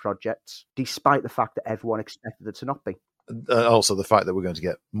Superman projects, despite the fact that everyone expected it to not be. Also, the fact that we're going to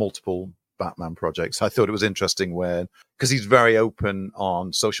get multiple Batman projects. I thought it was interesting because he's very open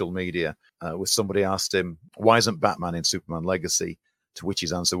on social media, with somebody asked him, why isn't Batman in Superman Legacy? To which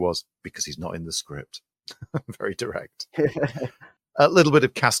his answer was, because he's not in the script. Very direct. A little bit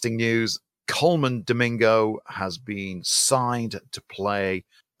of casting news. Coleman Domingo has been signed to play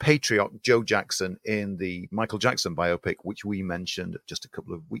patriot Joe Jackson in the Michael Jackson biopic, which we mentioned just a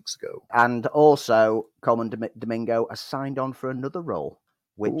couple of weeks ago. And also, Coleman Domingo has signed on for another role,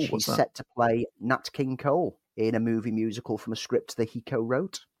 which he's set to play Nat King Cole in a movie musical from a script that he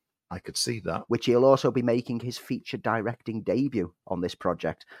co-wrote. I could see that. Which he'll also be making his feature directing debut on this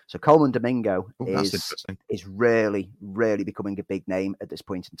project. So Coleman Domingo is really, really becoming a big name at this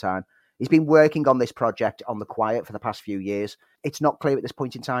point in time. He's been working on this project on the quiet for the past few years. It's not clear at this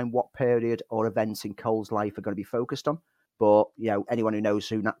point in time what period or events in Cole's life are going to be focused on. But, anyone who knows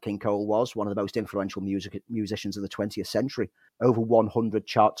who Nat King Cole was, one of the most influential musicians of the 20th century, over 100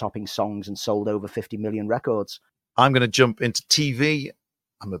 chart-topping songs and sold over 50 million records. I'm going to jump into TV.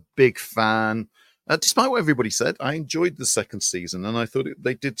 I'm a big fan. Despite what everybody said, I enjoyed the second season, and I thought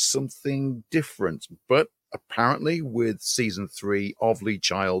they did something different. But apparently, with season 3 of Lee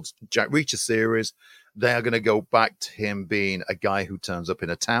Child's Jack Reacher series, they are going to go back to him being a guy who turns up in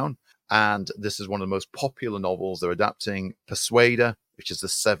a town. And this is one of the most popular novels they're adapting, Persuader, which is the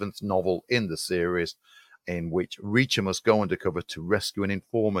 7th novel in the series, in which Reacher must go undercover to rescue an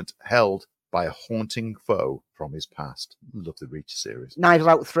informant held by a haunting foe from his past. Love the Reacher series. Knives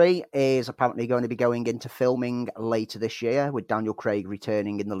Out 3 is apparently going to be going into filming later this year, with Daniel Craig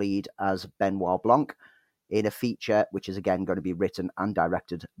returning in the lead as Benoit Blanc in a feature which is again going to be written and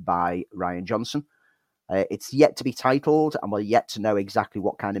directed by Rian Johnson. It's yet to be titled, and we're yet to know exactly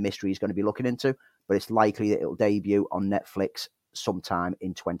what kind of mystery he's going to be looking into, but it's likely that it'll debut on Netflix sometime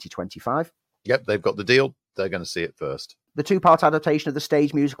in 2025. Yep, they've got the deal. They're going to see it first. The two-part adaptation of the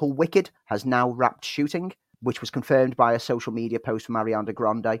stage musical Wicked has now wrapped shooting, which was confirmed by a social media post from Ariana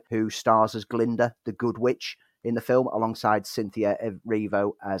Grande, who stars as Glinda, the Good Witch, in the film, alongside Cynthia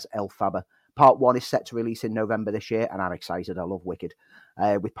Erivo as Elphaba. Part 1 is set to release in November this year, and I'm excited. I love Wicked.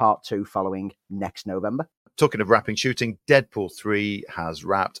 With Part 2 following next November. Talking of wrapping shooting, Deadpool 3 has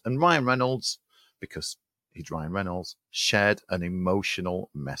wrapped, and Ryan Reynolds, because he's Ryan Reynolds, shared an emotional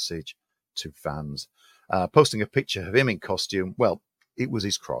message to fans. Posting a picture of him in costume, well, it was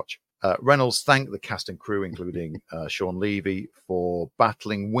his crotch. Reynolds thanked the cast and crew, including Sean Levy, for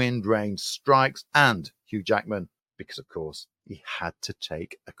battling wind, rain, strikes, and Hugh Jackman, because, of course, he had to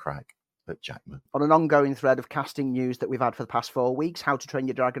take a crack at Jackman. On an ongoing thread of casting news that we've had for the past 4 weeks, How to Train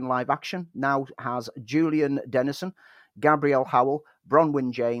Your Dragon live action now has Julian Dennison, Gabrielle Howell,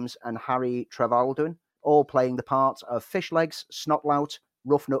 Bronwyn James, and Harry Trevelyan all playing the parts of Fishlegs, Snotlout,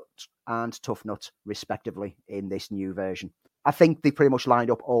 Roughnut, and Tough Nut, respectively, in this new version. I think they pretty much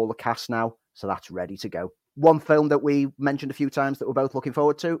lined up all the cast now, so that's ready to go. One film that we mentioned a few times that we're both looking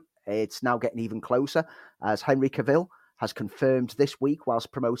forward to, it's now getting even closer, as Henry Cavill has confirmed this week,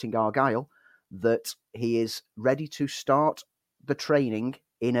 whilst promoting Argylle, that he is ready to start the training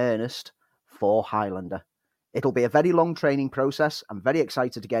in earnest for Highlander. It'll be a very long training process. I'm very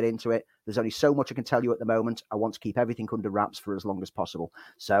excited to get into it. There's only so much I can tell you at the moment. I want to keep everything under wraps for as long as possible.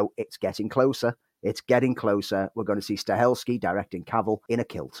 So it's getting closer. It's getting closer. We're going to see Stahelski directing Cavill in a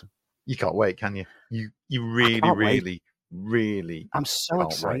kilt. You can't wait, can you? You really, really. I'm so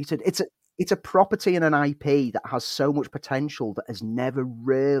excited. Wait. It's a property and an IP that has so much potential that has never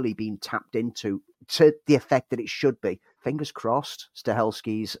really been tapped into to the effect that it should be. Fingers crossed,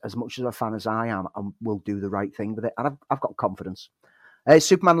 Stahelski's as much as a fan as I am and will do the right thing with it. And I've got confidence.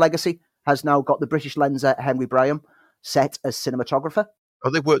 Superman Legacy has now got the British lenser Henry Braham set as cinematographer. Oh,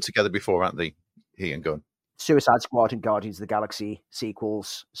 they've worked together before, haven't they? He and Gunn. Suicide Squad and Guardians of the Galaxy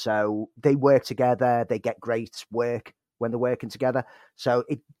sequels. So they work together. They get great work when they're working together. So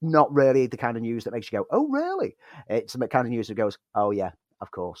it's not really the kind of news that makes you go, oh, really? It's the kind of news that goes, oh, yeah, of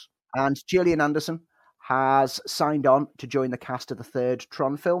course. And Gillian Anderson has signed on to join the cast of the third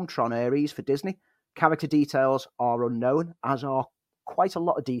Tron film, Tron Ares, for Disney. Character details are unknown, as are quite a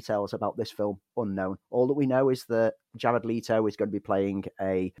lot of details about this film unknown. All that we know is that Jared Leto is going to be playing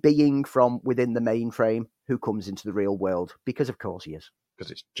a being from within the mainframe who comes into the real world, because of course he is. Because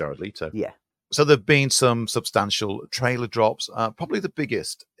it's Jared Leto. Yeah. So there have been some substantial trailer drops. Probably the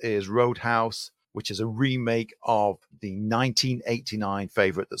biggest is Roadhouse, which is a remake of the 1989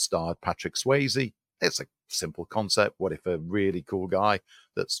 favourite that starred Patrick Swayze. It's a simple concept. What if a really cool guy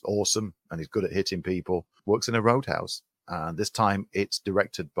that's awesome and he's good at hitting people works in a roadhouse? And this time it's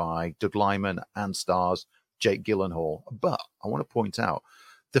directed by Doug Liman and stars Jake Gyllenhaal. But I want to point out,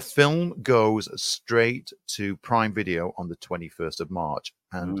 the film goes straight to Prime Video on the 21st of March,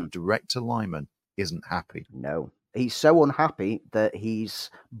 and director Liman isn't happy. No. He's so unhappy that he's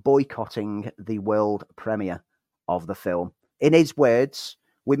boycotting the world premiere of the film. In his words,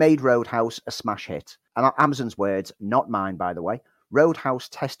 we made Roadhouse a smash hit. And Amazon's words, not mine, by the way. Roadhouse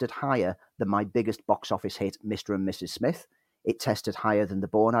tested higher than my biggest box office hit, Mr. and Mrs. Smith. It tested higher than The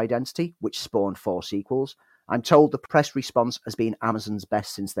Bourne Identity, which spawned 4 sequels. I'm told the press response has been Amazon's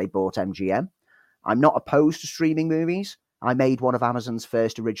best since they bought MGM. I'm not opposed to streaming movies. I made one of Amazon's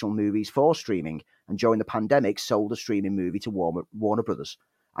first original movies for streaming, and during the pandemic sold a streaming movie to Warner Brothers.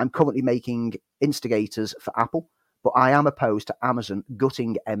 I'm currently making Instigators for Apple, but I am opposed to Amazon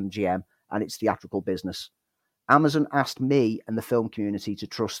gutting MGM and its theatrical business. Amazon asked me and the film community to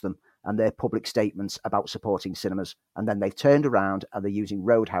trust them and their public statements about supporting cinemas, and then they've turned around and they're using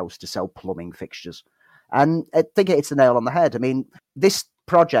Roadhouse to sell plumbing fixtures. And I think it's the nail on the head. I mean, this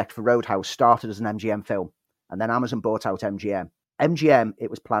project for Roadhouse started as an MGM film, and then Amazon bought out MGM. MGM, it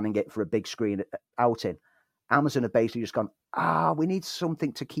was planning it for a big screen outing. Amazon have basically just gone, we need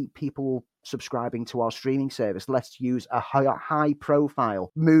something to keep people subscribing to our streaming service. Let's use a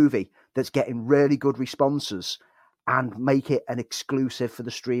high-profile movie that's getting really good responses and make it an exclusive for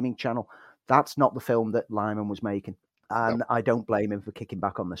the streaming channel. That's not the film that Lyman was making, and no. I don't blame him for kicking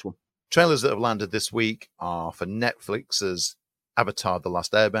back on this one. Trailers that have landed this week are for Netflix's Avatar: The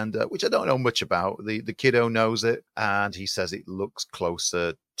Last Airbender, which I don't know much about. The kiddo knows it, and he says it looks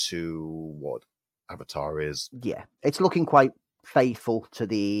closer to what Avatar is. Yeah, it's looking quite faithful to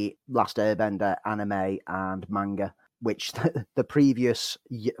the Last Airbender anime and manga. which the previous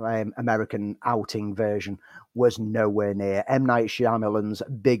American outing version was nowhere near. M. Night Shyamalan's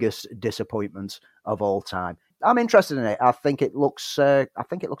biggest disappointment of all time. I'm interested in it. I think it looks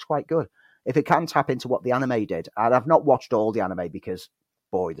quite good. If it can tap into what the anime did, and I've not watched all the anime because,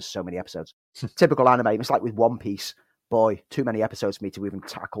 boy, there's so many episodes. Typical anime. It's like with One Piece. Boy, too many episodes for me to even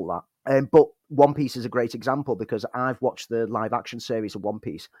tackle that. But One Piece is a great example because I've watched the live action series of One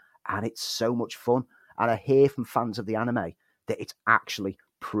Piece, and it's so much fun. And I hear from fans of the anime that it's actually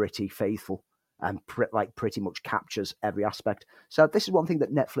pretty faithful and pretty much captures every aspect. So this is one thing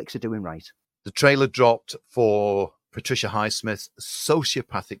that Netflix are doing right. The trailer dropped for Patricia Highsmith's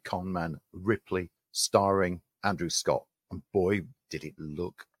sociopathic conman Ripley, starring Andrew Scott. And boy, did it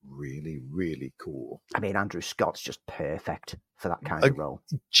look really, really cool. I mean, Andrew Scott's just perfect for that kind of role.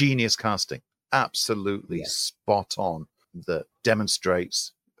 Genius casting. Absolutely spot on. That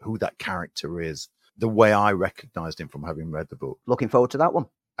demonstrates who that character is, the way I recognized him from having read the book. Looking forward to that one.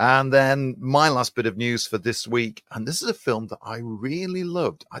 And then my last bit of news for this week, and this is a film that I really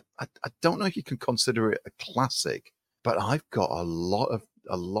loved. I don't know if you can consider it a classic, but I've got a lot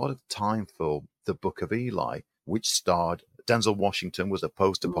of time for The Book of Eli, which starred Denzel Washington, was a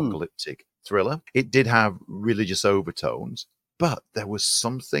post-apocalyptic thriller. It did have religious overtones, but there was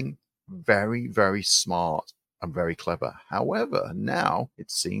something very, very smart and very clever. However, now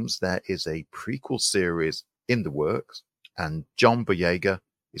it seems there is a prequel series in the works, and John Boyega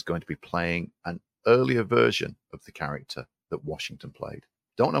is going to be playing an earlier version of the character that Washington played.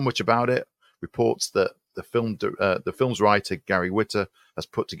 Don't know much about it. Reports that the film's writer, Gary Whitta, has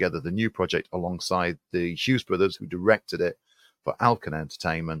put together the new project alongside the Hughes brothers, who directed it for Alcon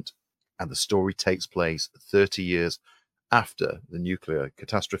Entertainment, and the story takes place 30 years after the nuclear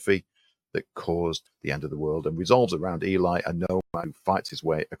catastrophe that caused the end of the world, and revolves around Eli, a nomad who fights his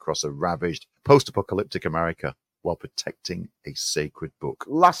way across a ravaged post-apocalyptic America while protecting a sacred book.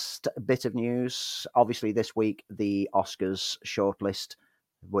 Last bit of news. Obviously, this week, the Oscars shortlist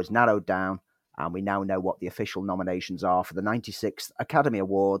was narrowed down, and we now know what the official nominations are for the 96th Academy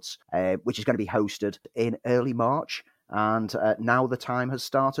Awards, which is going to be hosted in early March. And now the time has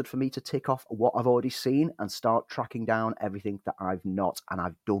started for me to tick off what I've already seen and start tracking down everything that I've not, and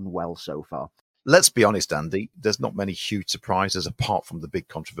I've done well so far. Let's be honest, Andy, there's not many huge surprises apart from the big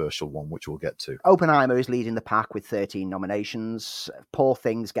controversial one, which we'll get to. Oppenheimer is leading the pack with 13 nominations. Poor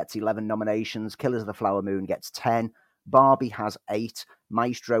Things gets 11 nominations. Killers of the Flower Moon gets 10. Barbie has 8.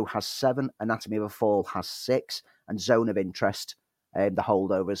 Maestro has 7. Anatomy of a Fall has 6. And Zone of Interest, The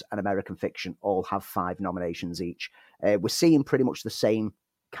Holdovers, and American Fiction all have 5 nominations each. We're seeing pretty much the same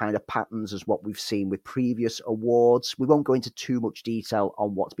kind of patterns as what we've seen with previous awards. We won't go into too much detail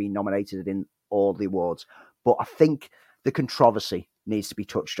on what's been nominated in all the awards, but I think the controversy needs to be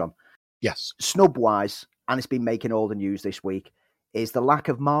touched on. Yes. Snub-wise, and it's been making all the news this week, is the lack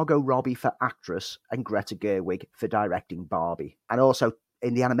of Margot Robbie for actress and Greta Gerwig for directing Barbie. And also,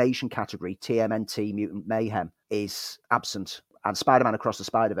 in the animation category, TMNT Mutant Mayhem is absent, and Spider-Man Across the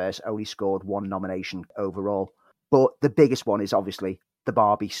Spider-Verse only scored 1 nomination overall. But the biggest one is obviously the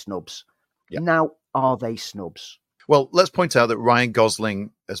Barbie snubs. Yep. Now, are they snubs? Well, let's point out that Ryan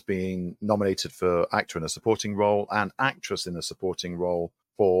Gosling has been nominated for actor in a supporting role and actress in a supporting role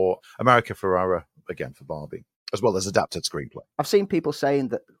for America Ferrera, again for Barbie, as well as adapted screenplay. I've seen people saying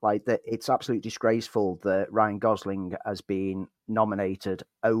that that it's absolutely disgraceful that Ryan Gosling has been nominated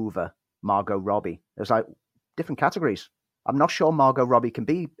over Margot Robbie. There's like different categories. I'm not sure Margot Robbie can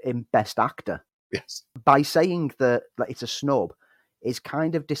be in Best Actor. Yes. By saying that it's a snub is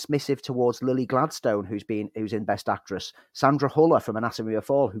kind of dismissive towards Lily Gladstone, who's in Best Actress, Sandra Huller from Anatomy of a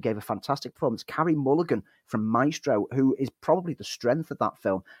Fall, who gave a fantastic performance, Carey Mulligan from Maestro, who is probably the strength of that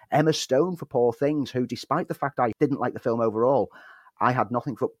film, Emma Stone for Poor Things, who, despite the fact I didn't like the film overall, I had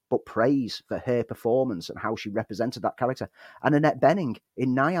nothing but praise for her performance and how she represented that character, and Annette Bening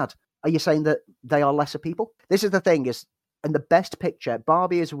in Nyad. Are you saying that they are lesser people? This is the thing, is and the Best Picture,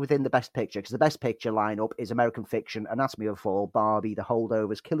 Barbie is within the Best Picture, because the Best Picture lineup is American Fiction, Anatomy of a Fall, Barbie, The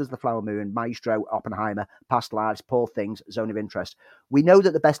Holdovers, Killers of the Flower Moon, Maestro, Oppenheimer, Past Lives, Poor Things, Zone of Interest. We know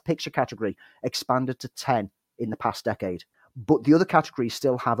that the Best Picture category expanded to 10 in the past decade, but the other categories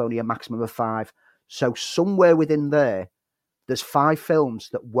still have only a maximum of 5. So somewhere within there's 5 films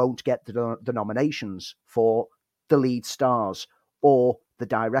that won't get the nominations for the lead stars or the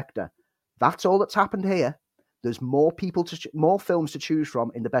director. That's all that's happened here. There's more more films to choose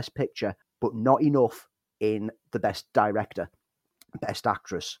from in the Best Picture, but not enough in the Best Director, Best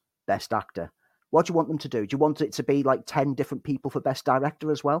Actress, Best Actor. What do you want them to do? Do you want it to be like 10 different people for Best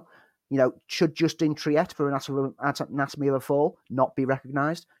Director as well? Should Justin Triet for Anatomy of a Fall not be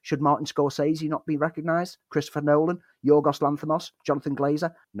recognised? Should Martin Scorsese not be recognised? Christopher Nolan, Yorgos Lanthimos, Jonathan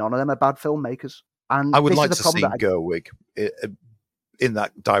Glazer? None of them are bad filmmakers. And I would this like is the to see problem Gerwig in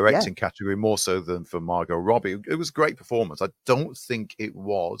that directing category more so than for Margot Robbie. It was a great performance. I don't think it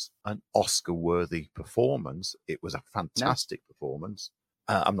was an Oscar-worthy performance. It was a fantastic performance.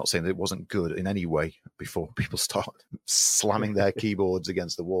 I'm not saying that it wasn't good in any way before people start slamming their keyboards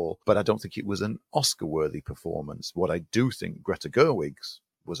against the wall, but I don't think it was an Oscar-worthy performance. What I do think Greta Gerwig's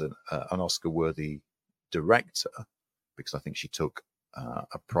was an Oscar-worthy director, because I think she took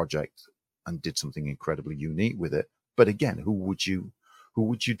a project and did something incredibly unique with it. But again, who would you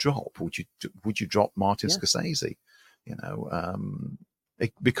drop? Would you drop Martin Scorsese?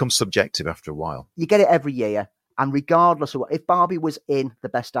 It becomes subjective after a while. You get it every year. And regardless of if Barbie was in the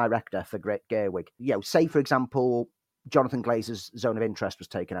Best Director for Gerwig, say, for example, Jonathan Glazer's Zone of Interest was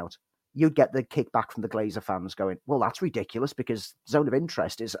taken out, you'd get the kickback from the Glazer fans going, well, that's ridiculous because Zone of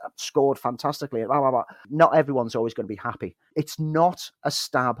Interest is scored fantastically. Blah, blah, blah. Not everyone's always going to be happy. It's not a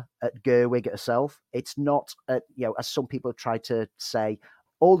stab at Gerwig herself. It's not, as some people have tried to say,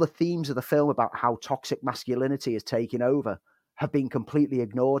 all the themes of the film about how toxic masculinity is taking over have been completely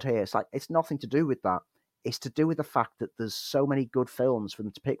ignored here. It's like, it's nothing to do with that. It's to do with the fact that there's so many good films for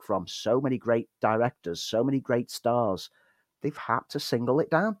them to pick from, so many great directors, so many great stars. They've had to single it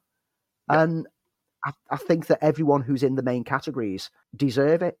down. Yep. And I think that everyone who's in the main categories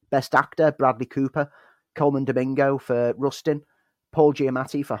deserve it. Best Actor, Bradley Cooper, Coleman Domingo for Rustin, Paul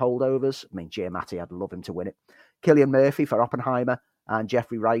Giamatti for Holdovers. I mean, Giamatti, I'd love him to win it. Cillian Murphy for Oppenheimer, and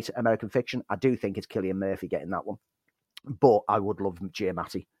Jeffrey Wright, American Fiction. I do think it's Cillian Murphy getting that one, but I would love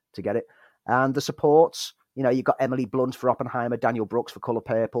Giamatti to get it. And the supports, you've got Emily Blunt for Oppenheimer, Daniel Brooks for Colour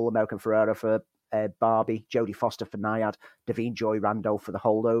Purple, American Ferrera for Barbie, Jodie Foster for Nyad, Davine Joy Randolph for The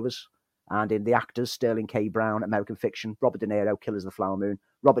Holdovers. And in the actors, Sterling K. Brown, American Fiction, Robert De Niro, Killers of the Flower Moon,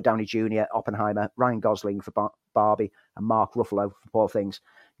 Robert Downey Jr., Oppenheimer, Ryan Gosling for Barbie, and Mark Ruffalo for Poor Things.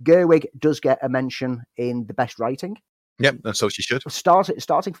 Gerwig does get a mention in the best writing. Yep, and so she should.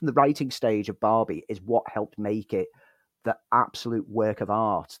 Starting from the writing stage of Barbie is what helped make it the absolute work of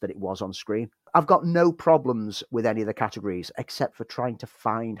art that it was on screen. I've got no problems with any of the categories except for trying to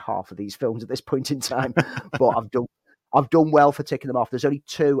find half of these films at this point in time. But I've done well for ticking them off. There's only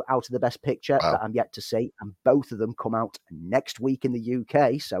 2 out of the Best Picture that I'm yet to see, and both of them come out next week in the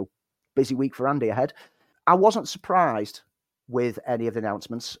UK. So busy week for Andy ahead. I wasn't surprised with any of the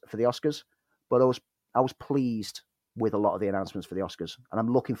announcements for the Oscars, but I was pleased with a lot of the announcements for the Oscars, and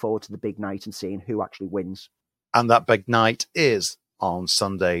I'm looking forward to the big night and seeing who actually wins. And that big night is on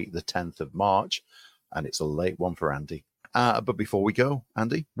Sunday, the 10th of March, and it's a late one for Andy. But before we go,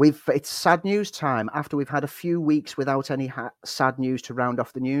 Andy? It's sad news time. After we've had a few weeks without any sad news to round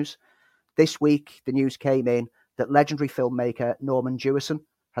off the news, this week the news came in that legendary filmmaker Norman Jewison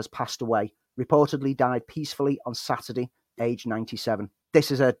has passed away, reportedly died peacefully on Saturday, aged 97.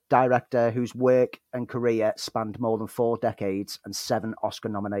 This is a director whose work and career spanned more than 4 decades and 7 Oscar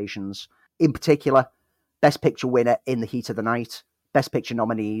nominations. In particular, Best Picture winner In the Heat of the Night, Best Picture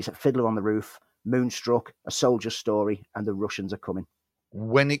nominees Fiddler on the Roof, Moonstruck, A Soldier's Story, and The Russians Are Coming.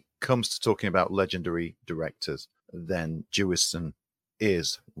 When it comes to talking about legendary directors, then Jewison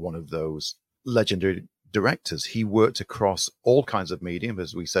is one of those legendary directors. He worked across all kinds of medium,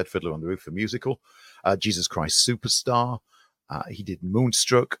 as we said, Fiddler on the Roof for musical, Jesus Christ Superstar. He did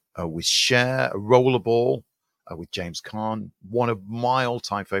Moonstruck with Cher, Rollerball with James Caan, one of my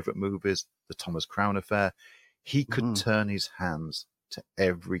all-time favorite movies, The Thomas Crown Affair. He could turn his hands to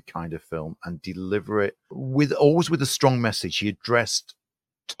every kind of film and deliver it always with a strong message. He addressed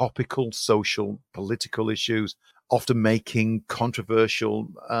topical, social, political issues, often making controversial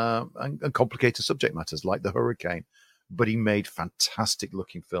and complicated subject matters like The Hurricane. But he made fantastic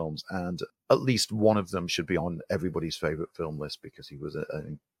looking films, and at least one of them should be on everybody's favorite film list because he was a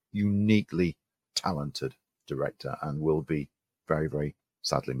uniquely talented director and will be very, very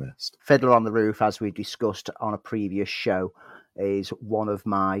sadly missed. Fiddler on the Roof, as we discussed on a previous show, is one of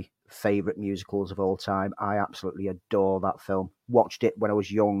my favourite musicals of all time. I absolutely adore that film. Watched it when I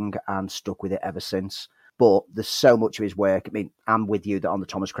was young and stuck with it ever since. But there's so much of his work. I mean, I'm with you that on The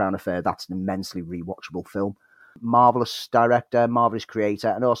Thomas Crown Affair, that's an immensely rewatchable film. Marvellous director, marvellous creator,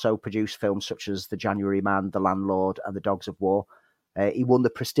 and also produced films such as The January Man, The Landlord, and The Dogs of War. He won the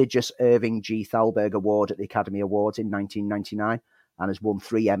prestigious Irving G. Thalberg Award at the Academy Awards in 1999 and has won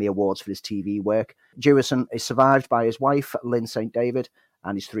 3 Emmy Awards for his TV work. Jewison is survived by his wife, Lynn St. David,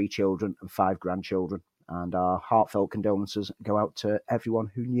 and his 3 children and 5 grandchildren. And our heartfelt condolences go out to everyone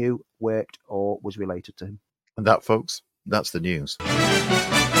who knew, worked, or was related to him. And that, folks, that's the news.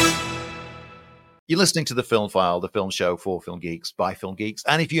 You're listening to The Film File, the film show for film geeks by film geeks.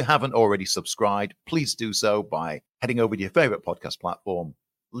 And if you haven't already subscribed, please do so by heading over to your favorite podcast platform,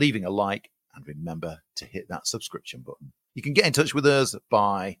 leaving a like, and remember to hit that subscription button. You can get in touch with us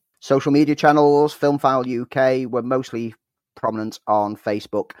by social media channels, Filmfile UK. We're mostly prominent on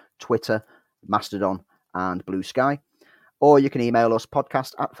Facebook, Twitter, Mastodon, and Blue Sky. Or you can email us,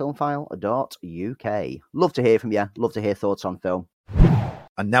 podcast@filmfile.uk. Love to hear from you. Love to hear thoughts on film.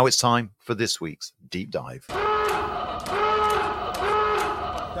 And now it's time for this week's Deep Dive.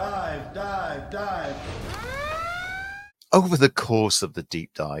 Dive. Over the course of the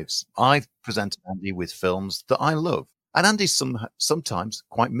Deep Dives, I've presented Andy with films that I love. And Andy's sometimes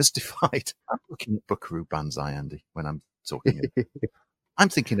quite mystified. I'm looking at Buckaroo Banzai, Andy, when I'm talking. I'm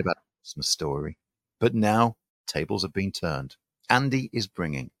thinking about a Christmas Story. But now, tables have been turned. Andy is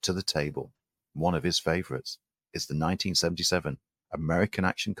bringing to the table one of his favourites. It's the 1977 American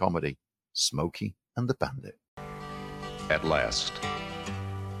action comedy, Smokey and the Bandit. At last,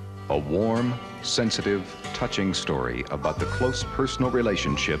 a warm, sensitive, touching story about the close personal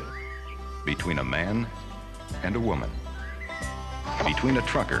relationship between a man and a woman, between a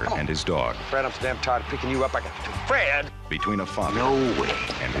trucker and his dog, Fred, I'm so damn tired of picking you up. I got to Fred! between a father No way,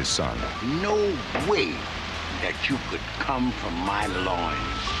 and his son, no way that you could come from my loins.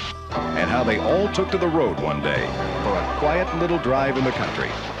 and how they all took to the road one day for a quiet little drive in the country.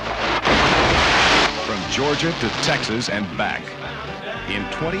 From Georgia to Texas and back in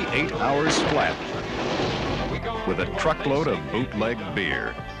 28 hours flat with a truckload of bootleg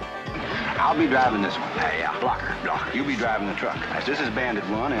beer. I'll be driving this one. Hey, Blocker. You'll be driving the truck. This is Bandit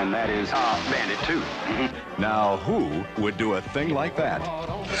 1, and that is Bandit 2. Now, who would do a thing like that?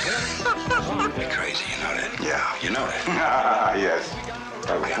 You're crazy, you know that? Yeah, you know that. Yes.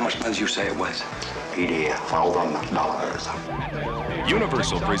 How much money did you say it was? $80,000.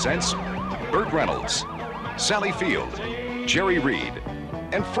 Universal presents Burt Reynolds, Sally Field, Jerry Reed,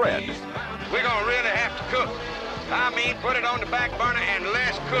 and Fred. We're gonna really have to cook. I mean, put it on the back burner and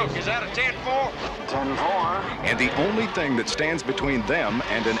let's cook. Is that a 10-4? 10-4. And the only thing that stands between them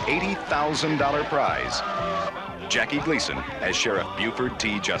and an $80,000 prize, Jackie Gleason as Sheriff Buford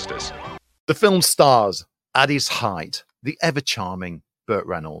T. Justice. The film stars, at his height, the ever-charming Burt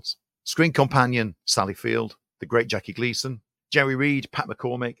Reynolds, screen companion Sally Field, the great Jackie Gleason, Jerry Reed, Pat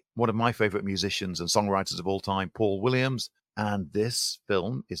McCormick, one of my favourite musicians and songwriters of all time, Paul Williams. And this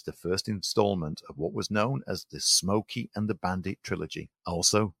film is the first installment of what was known as the Smokey and the Bandit trilogy.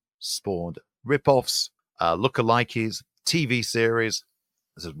 Also spawned rip-offs, lookalikes, TV series.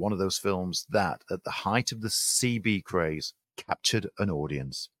 This is one of those films that, at the height of the CB craze, captured an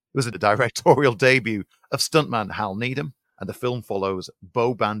audience. It was the directorial debut of stuntman Hal Needham, and the film follows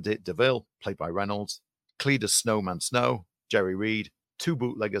Beau Bandit DeVille, played by Reynolds, Cletus Snowman Snow, Jerry Reed, two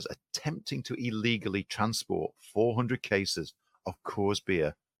bootleggers attempting to illegally transport 400 cases of Coors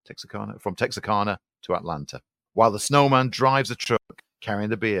beer from Texarkana to Atlanta. While the snowman drives a truck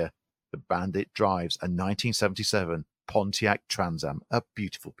carrying the beer, the bandit drives a 1977 Pontiac Trans Am, a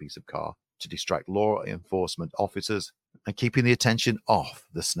beautiful piece of car, to distract law enforcement officers and keeping the attention off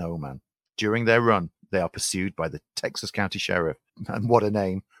the snowman. During their run, they are pursued by the Texas County Sheriff, and what a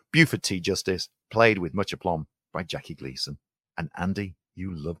name, Buford T. Justice, played with much aplomb by Jackie Gleason. And Andy,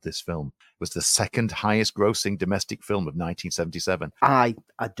 you loved this film. It was the second highest grossing domestic film of 1977. I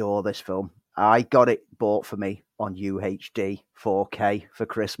adore this film. I got it bought for me on UHD 4K for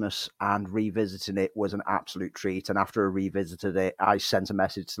Christmas, and revisiting it was an absolute treat. And after I revisited it, I sent a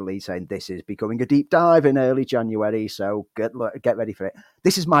message to Lee saying, this is becoming a deep dive in early January, so get ready for it.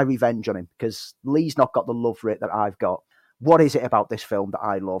 This is my revenge on him, because Lee's not got the love for it that I've got. What is it about this film that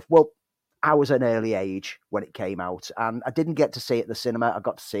I love? Well, I was an early age when it came out, and I didn't get to see it at the cinema. I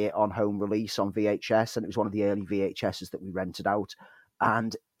got to see it on home release on VHS, and it was one of the early VHSs that we rented out,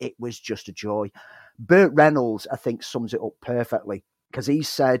 and it was just a joy. Burt Reynolds, I think, sums it up perfectly, because he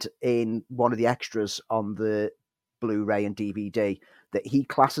said in one of the extras on the Blu-ray and DVD that he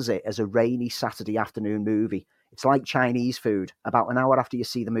classes it as a rainy Saturday afternoon movie. It's like Chinese food. About an hour after you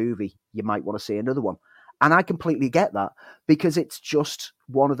see the movie, you might want to see another one. And I completely get that, because it's just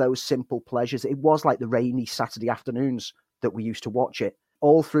one of those simple pleasures. It was like the rainy Saturday afternoons that we used to watch it.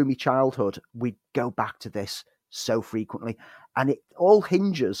 All through my childhood, we'd go back to this so frequently. And it all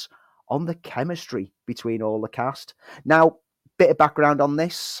hinges on the chemistry between all the cast. Now, bit of background on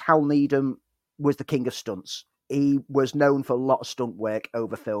this. Hal Needham was the king of stunts. He was known for a lot of stunt work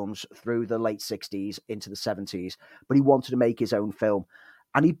over films through the late 60s into the 70s, but he wanted to make his own film.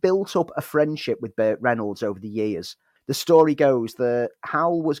 And he built up a friendship with Burt Reynolds over the years. The story goes that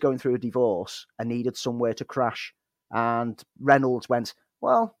Hal was going through a divorce and needed somewhere to crash. And Reynolds went,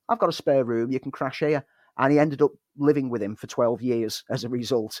 well, I've got a spare room, you can crash here. And he ended up living with him for 12 years as a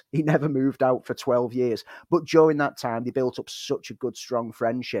result. He never moved out for 12 years. But during that time, they built up such a good, strong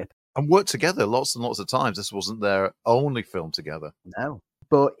friendship. And worked together lots and lots of times. This wasn't their only film together. No.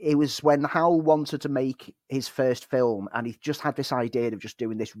 But it was when Hal wanted to make his first film, and he just had this idea of just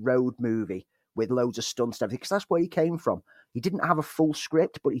doing this road movie with loads of stunts and everything, because that's where he came from. He didn't have a full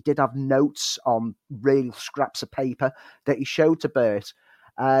script, but he did have notes on real scraps of paper that he showed to Burt.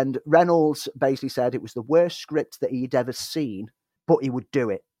 And Reynolds basically said it was the worst script that he'd ever seen, but he would do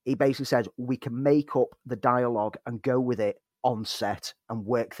it. He basically said, we can make up the dialogue and go with it on set and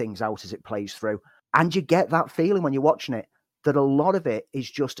work things out as it plays through. And you get that feeling when you're watching it, that a lot of it is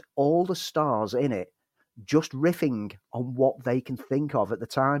just all the stars in it just riffing on what they can think of at the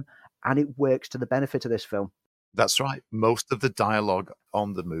time. And it works to the benefit of this film. That's right. Most of the dialogue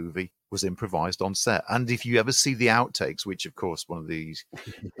on the movie was improvised on set. And if you ever see the outtakes, which of course one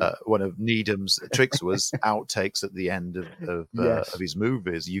of Needham's tricks was outtakes at the end of his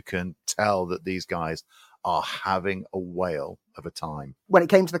movies, you can tell that these guys are having a whale of a time. When it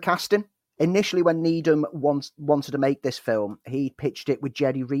came to the casting, initially when Needham wanted to make this film, he pitched it with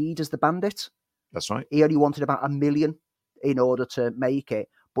Jerry Reed as the bandit. That's right. He only wanted about $1 million in order to make it.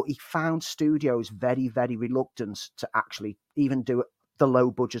 But he found studios very, very reluctant to actually even do the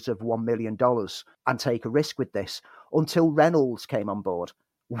low budget of $1 million and take a risk with this until Reynolds came on board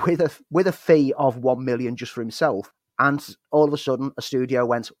with a fee of $1 million just for himself. And all of a sudden, a studio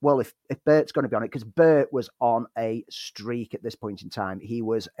went, well, if Burt's going to be on it, because Burt was on a streak at this point in time. He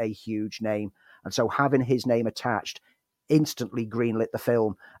was a huge name. And so having his name attached instantly greenlit the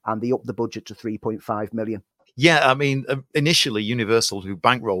film, and they upped the budget to $3.5 million. Yeah, I mean, initially Universal, who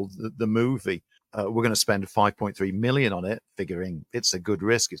bankrolled the movie, were going to spend $5.3 million on it, figuring it's a good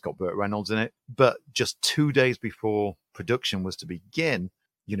risk. It's got Burt Reynolds in it. But just 2 days before production was to begin,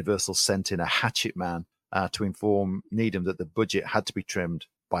 Universal sent in a hatchet man to inform Needham that the budget had to be trimmed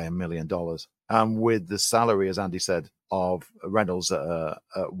by $1 million. And with the salary, as Andy said, of Reynolds at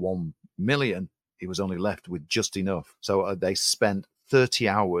 $1 million, he was only left with just enough. So they spent 30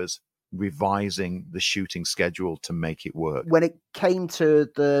 hours revising the shooting schedule to make it work. When it came to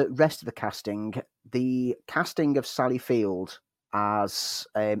the rest of the casting of Sally Field as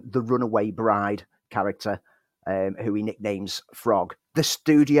the runaway bride character, who he nicknames Frog, the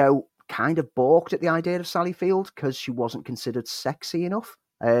studio kind of balked at the idea of Sally Field because she wasn't considered sexy enough.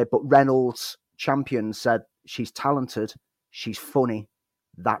 But Reynolds champion said, she's talented, she's funny,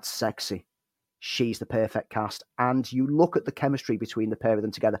 that's sexy. She's the perfect cast. And you look at the chemistry between the pair of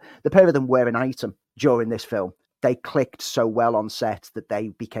them together. The pair of them were an item during this film. They clicked so well on set that they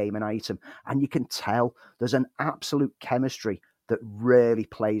became an item. And you can tell there's an absolute chemistry that really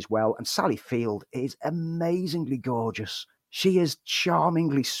plays well. And Sally Field is amazingly gorgeous. She is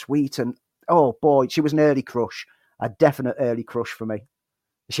charmingly sweet. And, oh boy, she was an early crush. A definite early crush for me.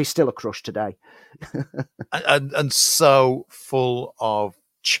 She's still a crush today. and so full of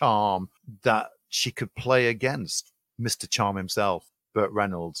charm that she could play against Mr. Charm himself, Burt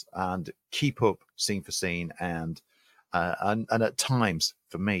Reynolds, and keep up scene for scene and at times,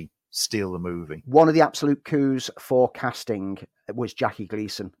 for me, steal the movie. One of the absolute coups for casting was Jackie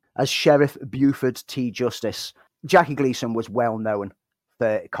Gleason as Sheriff Buford T. Justice. Jackie Gleason was well known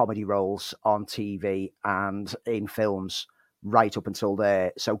for comedy roles on TV and in films right up until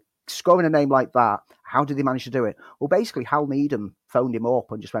there. So scoring a name like that, how did they manage to do it? Well, basically, Hal Needham phoned him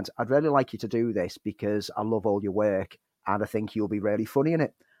up and just went, I'd really like you to do this because I love all your work and I think you'll be really funny in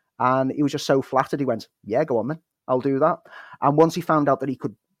it. And he was just so flattered. He went, yeah, go on then, I'll do that. And once he found out that he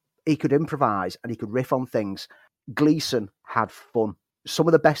could improvise and he could riff on things, Gleason had fun. Some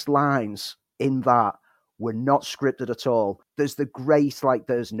of the best lines in that were not scripted at all. There's the great,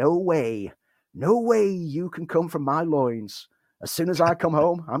 there's no way you can come from my loins. As soon as I come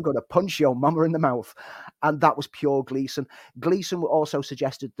home, I'm going to punch your mama in the mouth. And that was pure Gleason. Gleason also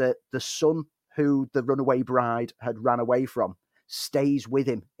suggested that the son who the runaway bride had ran away from stays with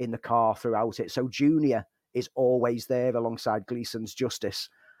him in the car throughout it. So Junior is always there alongside Gleason's Justice.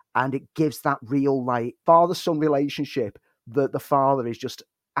 And it gives that real, father-son relationship that the father is just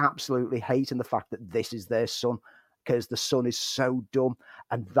absolutely hating the fact that this is their son because the son is so dumb,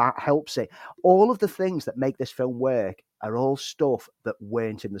 and that helps it. All of the things that make this film work are all stuff that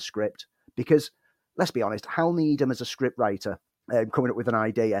weren't in the script. Because, let's be honest, Hal Needham as a scriptwriter, coming up with an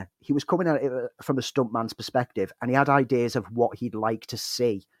idea, he was coming at it from a stuntman's perspective, and he had ideas of what he'd like to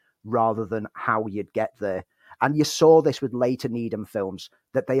see rather than how you'd get there. And you saw this with later Needham films,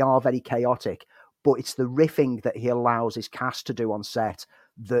 that they are very chaotic, but it's the riffing that he allows his cast to do on set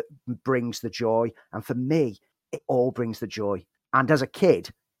that brings the joy. And for me, it all brings the joy. And as a kid,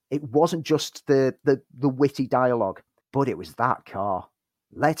 it wasn't just the witty dialogue, but it was that car.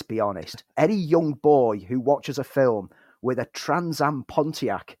 Let's be honest. Any young boy who watches a film with a Trans Am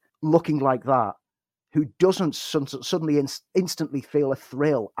Pontiac looking like that, who doesn't suddenly instantly feel a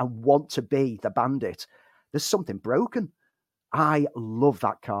thrill and want to be the Bandit, there's something broken. I love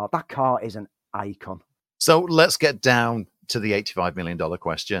that car. That car is an icon. So let's get down to the $85 million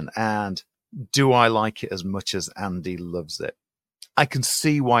question. And do I like it as much as Andy loves it? I can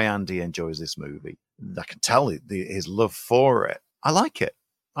see why Andy enjoys this movie. I can tell his love for it. I like it.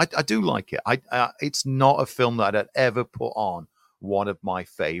 I do like it. It's not a film that I'd ever put on one of my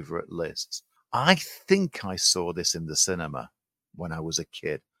favorite lists. I think I saw this in the cinema when I was a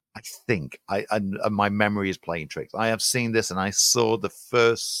kid. I think and my memory is playing tricks. I have seen this, and I saw the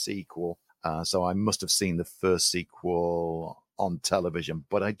first sequel. So I must have seen the first sequel on television,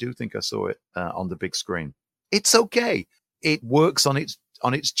 but I do think I saw it on the big screen. It's okay. It works on its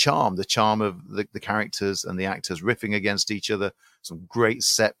charm, the charm of the characters and the actors riffing against each other. Some great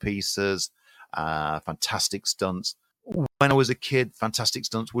set pieces, fantastic stunts. When I was a kid, fantastic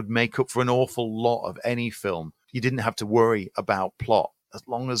stunts would make up for an awful lot of any film. You didn't have to worry about plot as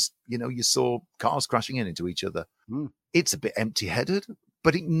long as, you saw cars crashing into each other. It's a bit empty-headed,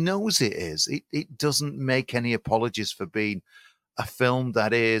 but it knows it is. It doesn't make any apologies for being a film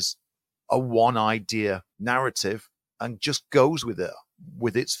that is a one-idea narrative and just goes with it,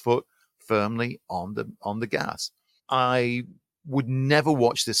 with its foot firmly on the gas. I would never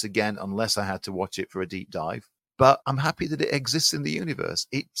watch this again unless I had to watch it for a deep dive. But I'm happy that it exists in the universe.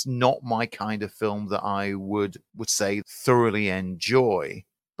 It's not my kind of film that I would say thoroughly enjoy,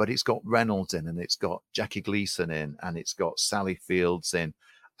 but it's got Reynolds in, and it's got Jackie Gleason in, and it's got Sally Fields in,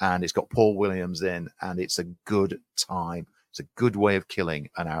 and it's got Paul Williams in, and it's a good time. It's a good way of killing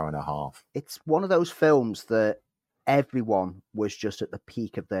an hour and a half. It's one of those films that everyone was just at the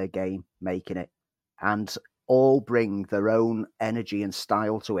peak of their game making it, and all bring their own energy and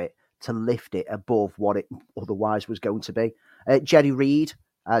style to it to lift it above what it otherwise was going to be. Jerry Reed,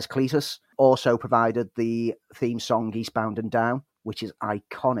 as Cletus, also provided the theme song Eastbound and Down, which is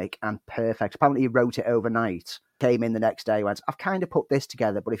iconic and perfect. Apparently he wrote it overnight, came in the next day, went, I've kind of put this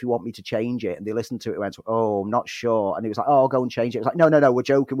together, but if you want me to change it, and they listened to it, went, oh, I'm not sure. And he was like, oh, I'll go and change it. It was like, no, we're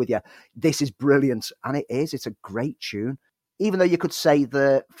joking with you. This is brilliant. And it is. It's a great tune. Even though you could say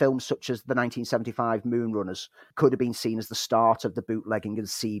the films such as the 1975 Moonrunners could have been seen as the start of the bootlegging and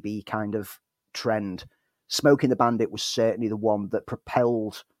CB kind of trend, Smoking the Bandit was certainly the one that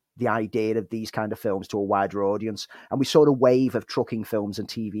propelled the idea of these kind of films to a wider audience. And we saw a wave of trucking films and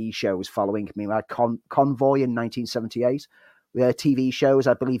TV shows following. I mean, like Convoy in 1978, TV shows,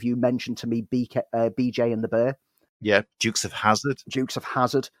 I believe you mentioned to me BJ and the Bear. Yeah, Dukes of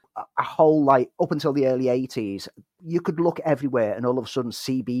Hazzard. A whole, up until the early 80s, you could look everywhere and all of a sudden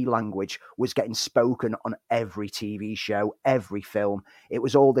CB language was getting spoken on every TV show, every film. It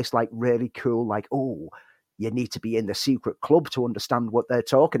was all this really cool, oh, you need to be in the secret club to understand what they're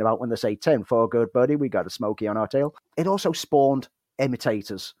talking about when they say 10-4 good buddy, we got a smoky on our tail. It also spawned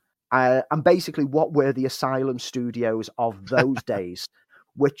imitators. And basically what were the Asylum Studios of those days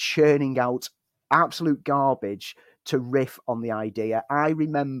were churning out absolute garbage to riff on the idea. I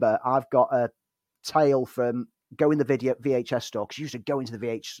remember I've got a tale from going to the VHS store, because you used to go into the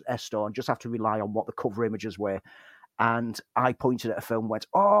VHS store and just have to rely on what the cover images were. And I pointed at a film and went,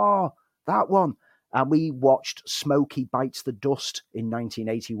 oh, that one. And we watched Smokey Bites the Dust in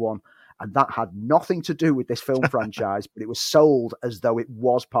 1981. And that had nothing to do with this film franchise, but it was sold as though it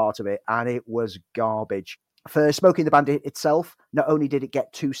was part of it. And it was garbage. For Smoking the Bandit itself, not only did it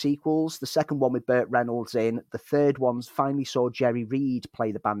get 2 sequels, the second one with Burt Reynolds in, the third one finally saw Jerry Reed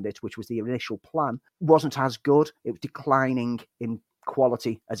play the Bandit, which was the initial plan. Wasn't as good. It was declining in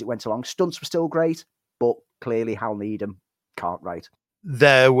quality as it went along. Stunts were still great, but clearly Hal Needham can't write.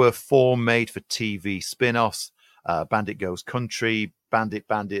 There were 4 made-for-TV spin-offs, Bandit Goes Country,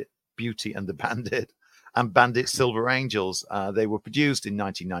 Bandit, Beauty and the Bandit, and Bandit Silver Angels. They were produced in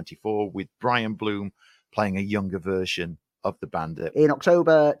 1994 with Brian Bloom playing a younger version of the Bandit. In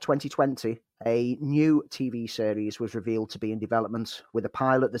October 2020, a new TV series was revealed to be in development, with a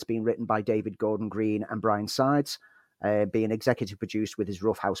pilot that's been written by David Gordon Green and Brian Sides, being executive produced with his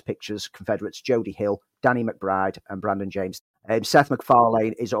Rough House Pictures Confederates Jody Hill, Danny McBride and Brandon James. Seth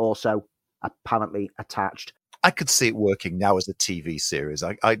MacFarlane is also apparently attached. I could see it working now as a TV series.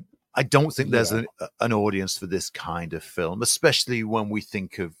 I don't think there's an audience for this kind of film, especially when we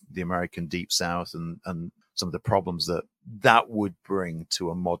think of the American Deep South and some of the problems that would bring to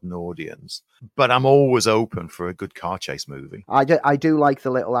a modern audience. But I'm always open for a good car chase movie. I do like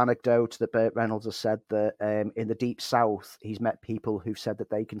the little anecdote that Burt Reynolds has said that in the Deep South, he's met people who've said that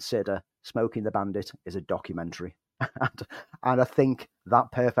they consider Smoking the Bandit is a documentary. And I think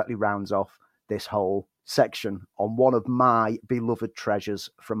that perfectly rounds off this whole section on one of my beloved treasures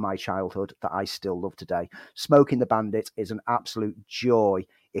from my childhood that I still love today. Smoking the Bandit is an absolute joy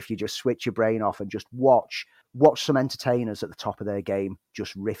if you just switch your brain off and just watch some entertainers at the top of their game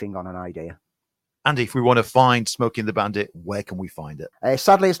just riffing on an idea. Andy, if we want to find Smoking the Bandit, where can we find it?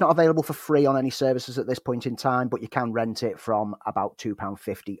 Sadly, it's not available for free on any services at this point in time, but you can rent it from about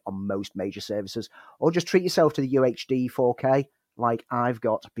 £2.50 on most major services, or just treat yourself to the UHD 4K like I've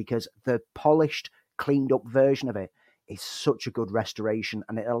got, because the polished, cleaned up version of it is such a good restoration,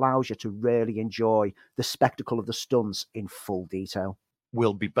 and it allows you to really enjoy the spectacle of the stunts in full detail.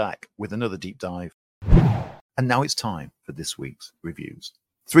 We'll be back with another deep dive. And now it's time for this week's reviews.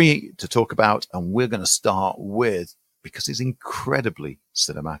 3 to talk about, and we're going to start with, because it's incredibly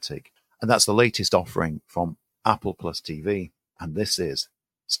cinematic, and that's the latest offering from Apple Plus TV. And this is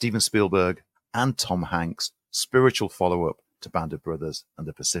Steven Spielberg and Tom Hanks' spiritual follow-up to Band of Brothers and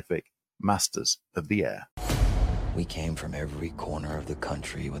the Pacific, Masters of the Air. We came from every corner of the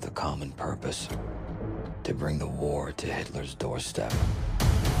country with a common purpose: to bring the war to Hitler's doorstep.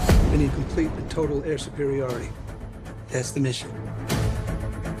 We need complete and total air superiority. That's the mission.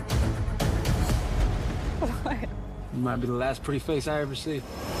 What? You might be the last pretty face I ever see.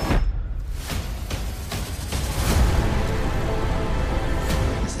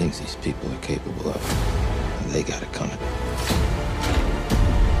 The things these people are capable of, they got it coming.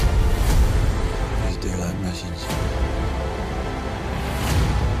 These daylight missions.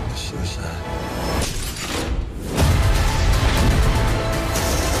 Suicide.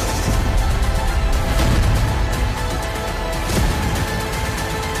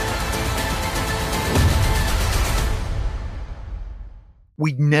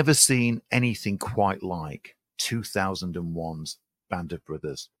 We'd never seen anything quite like 2001's Band of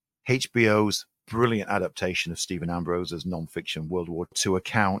Brothers, HBO's brilliant adaptation of Stephen Ambrose's non-fiction World War II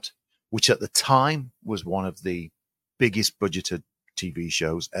account, which at the time was one of the biggest budgeted TV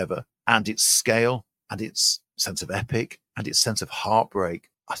shows ever. And its scale and its sense of epic and its sense of heartbreak,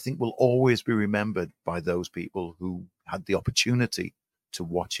 I think, will always be remembered by those people who had the opportunity to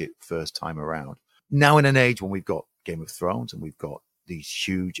watch it first time around. Now, in an age when we've got Game of Thrones and we've got these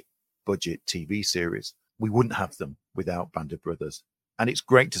huge budget TV series, we wouldn't have them without Band of Brothers. And it's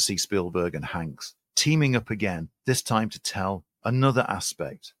great to see Spielberg and Hanks teaming up again, this time to tell another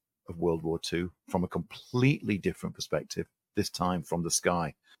aspect of World War II from a completely different perspective, this time from the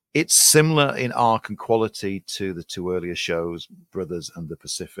sky. It's similar in arc and quality to the two earlier shows, Brothers and the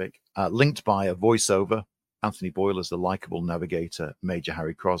Pacific, linked by a voiceover, Anthony Boyle as the likable navigator, Major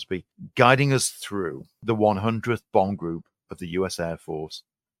Harry Crosby, guiding us through the 100th bomb group of the US Air Force,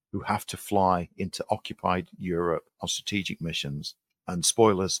 who have to fly into occupied Europe on strategic missions. And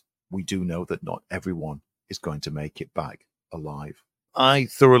spoilers, we do know that not everyone is going to make it back alive. I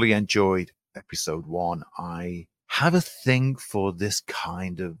thoroughly enjoyed episode 1. I have a thing for this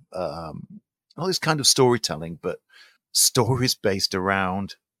kind of, not this kind of storytelling, but stories based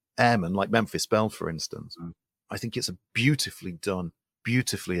around airmen, like Memphis Belle, for instance. I think it's a beautifully done,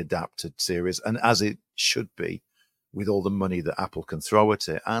 beautifully adapted series, and as it should be, with all the money that Apple can throw at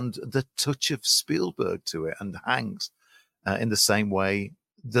it, and the touch of Spielberg to it, and Hanks, in the same way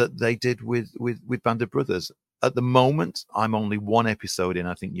that they did with Band of Brothers. At the moment, I'm only 1 episode in.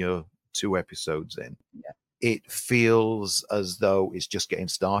 I think you're 2 episodes in. Yeah. It feels as though it's just getting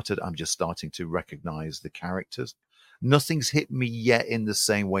started. I'm just starting to recognize the characters. Nothing's hit me yet in the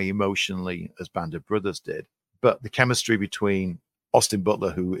same way emotionally as Band of Brothers did, but the chemistry between Austin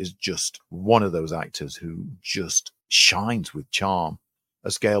Butler, who is just one of those actors who just shines with charm,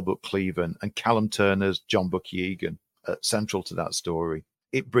 as Gail Buck Cleaven, and Callum Turner's John Bucky Egan, central to that story.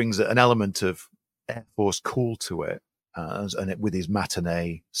 It brings an element of Air Force cool to it, and it, with his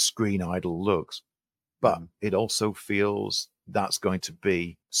matinee screen idol looks. But it also feels that's going to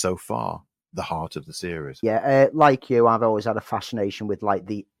be, so far, the heart of the series. Yeah, like you, I've always had a fascination with like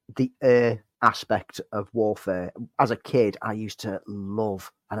the air aspect of warfare. As a kid, I used to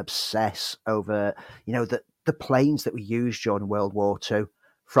love and obsess over, the planes that were used during World War II,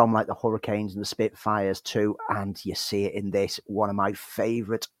 from like the Hurricanes and the Spitfires to, and you see it in this, one of my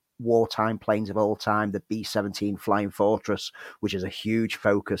favourite wartime planes of all time, the B-17 Flying Fortress, which is a huge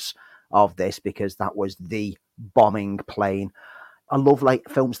focus of this because that was the bombing plane. I love like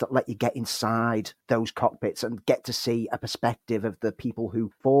films that let you get inside those cockpits and get to see a perspective of the people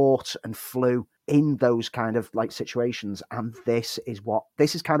who fought and flew in those kind of like situations. And this is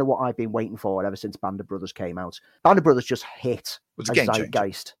kind of what I've been waiting for ever since Band of Brothers came out. Band of Brothers just hit It's a a game changer.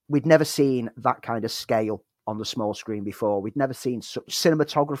 zeitgeist. We'd never seen that kind of scale on the small screen before. We'd never seen such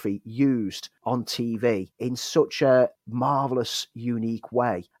cinematography used on TV in such a marvelous, unique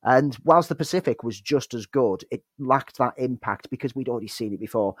way. And whilst The Pacific was just as good, it lacked that impact because we'd already seen it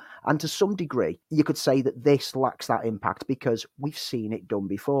before. And to some degree, you could say that this lacks that impact because we've seen it done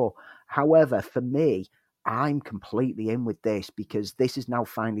before. However, for me, I'm completely in with this because this is now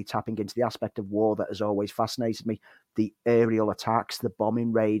finally tapping into the aspect of war that has always fascinated me. The aerial attacks, the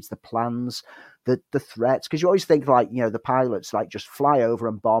bombing raids, the plans, the threats. Because you always think like, you know, the pilots like just fly over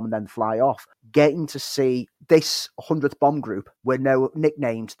and bomb and then fly off. Getting to see this 100th bomb group were now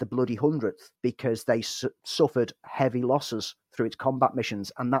nicknamed the Bloody 100th because they suffered heavy losses through its combat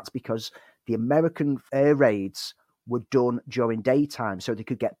missions. And that's because the American air raids were done during daytime so they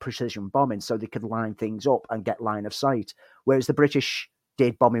could get precision bombing, so they could line things up and get line of sight. Whereas the British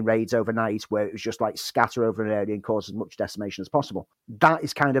did bombing raids overnight where it was just like scatter over an area and cause as much decimation as possible. That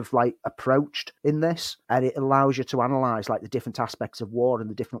is kind of like approached in this, and it allows you to analyse like the different aspects of war and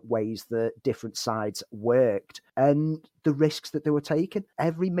the different ways that different sides worked and the risks that they were taking.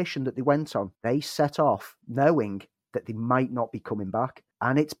 Every mission that they went on, they set off knowing that they might not be coming back.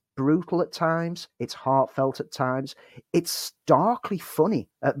 And it's brutal at times. It's heartfelt at times. It's starkly funny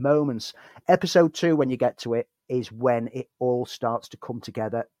at moments. Episode 2, when you get to it, is when it all starts to come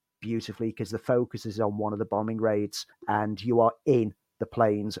together beautifully because the focus is on one of the bombing raids and you are in the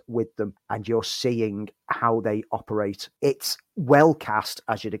planes with them and you're seeing how they operate. It's well cast,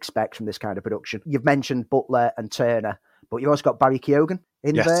 as you'd expect from this kind of production. You've mentioned Butler and Turner, but you've also got Barry Keoghan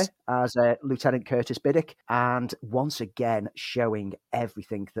in there as Lieutenant Curtis Biddick, and once again showing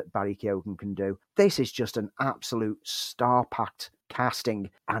everything that Barry Keoghan can do. This is just an absolute star-packed casting,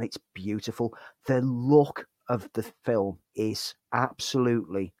 and it's beautiful. The look of the film is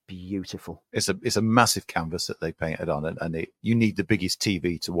absolutely beautiful. It's a massive canvas that they painted on it, and you need the biggest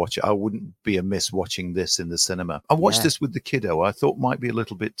TV to watch it. I wouldn't be amiss watching this in the cinema. I watched this with the kiddo. I thought might be a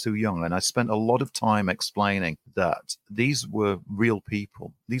little bit too young, and I spent a lot of time explaining that these were real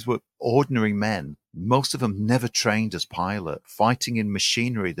people. These were ordinary men. Most of them never trained as pilot, fighting in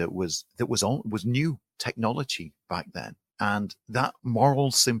machinery that was new technology back then. And that moral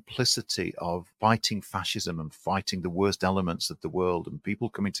simplicity of fighting fascism and fighting the worst elements of the world and people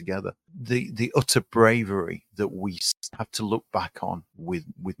coming together, the utter bravery that we have to look back on with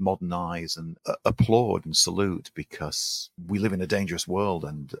modern eyes and applaud and salute, because we live in a dangerous world,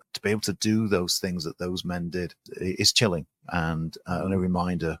 and to be able to do those things that those men did is chilling and a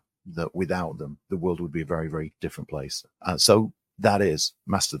reminder that without them, the world would be a very, very different place. So that is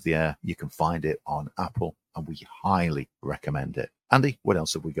Master of the Air. You can find it on Apple, and we highly recommend it. Andy, what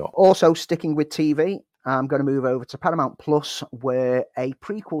else have we got? Also, sticking with TV, I'm going to move over to Paramount Plus, where a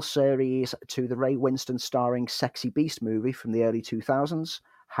prequel series to the Ray Winston starring Sexy Beast movie from the early 2000s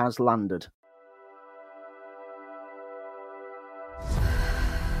has landed.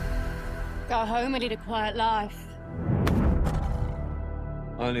 Go home and lead a quiet life.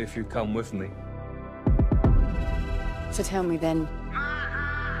 Only if you come with me. So tell me then,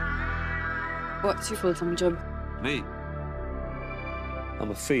 what's your full-time job? Me? I'm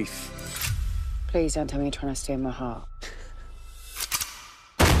a thief. Please don't tell me you're trying to steal my heart.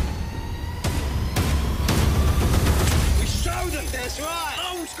 We show them, that's right.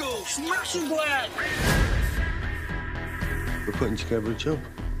 Old school, smash and grab. We're putting together a job.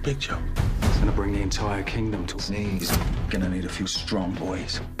 Big job. It's gonna bring the entire kingdom to its knees. Gonna need a few strong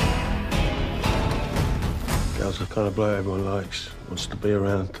boys. Gal's the kind of bloke everyone likes. Wants to be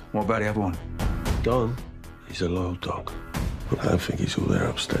around. What about the other one? Don, he's a loyal dog. But I don't think he's all there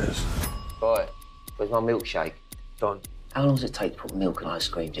upstairs. Right, where's my milkshake? Don. How long does it take to put milk and ice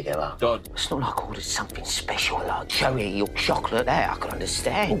cream together? Don. It's not like I ordered something special like cherry or chocolate. That I can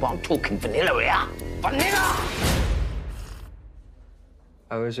understand. But I'm talking vanilla here. Vanilla!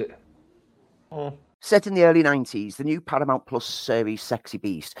 How is it? Set in the early 90s, the new Paramount Plus series Sexy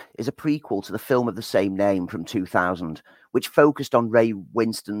Beast is a prequel to the film of the same name from 2000, which focused on Ray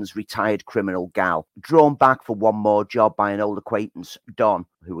Winston's retired criminal Gal, drawn back for one more job by an old acquaintance, Don,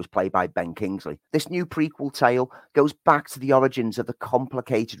 who was played by Ben Kingsley. This new prequel tale goes back to the origins of the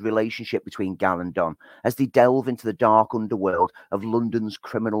complicated relationship between Gal and Don as they delve into the dark underworld of London's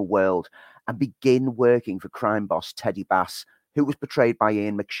criminal world and begin working for crime boss Teddy Bass, who was portrayed by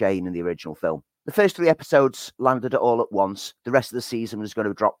Ian McShane in the original film. The first 3 episodes landed all at once. The rest of the season was going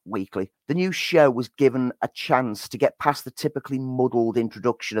to drop weekly. The new show was given a chance to get past the typically muddled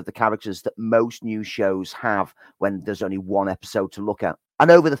introduction of the characters that most new shows have when there's only 1 episode to look at. And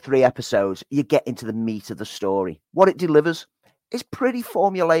over the 3 episodes, you get into the meat of the story. What it delivers is pretty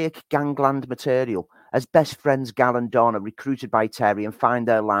formulaic gangland material, as best friends Gal and Don are recruited by Terry and find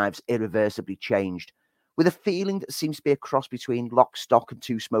their lives irreversibly changed, with a feeling that seems to be a cross between Lock, Stock and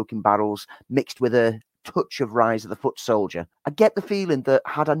Two Smoking Barrels, mixed with a touch of Rise of the Foot Soldier. I get the feeling that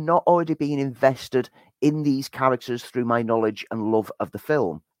had I not already been invested in these characters through my knowledge and love of the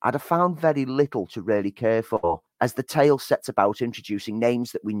film, I'd have found very little to really care for, as the tale sets about introducing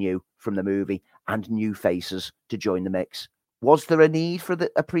names that we knew from the movie and new faces to join the mix. Was there a need for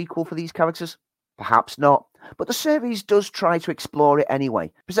a prequel for these characters? Perhaps not, but the series does try to explore it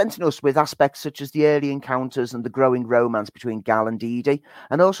anyway, presenting us with aspects such as the early encounters and the growing romance between Gal and Dee Dee,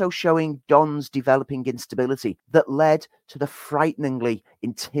 and also showing Don's developing instability that led to the frighteningly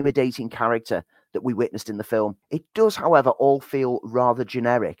intimidating character that we witnessed in the film. It does, however, all feel rather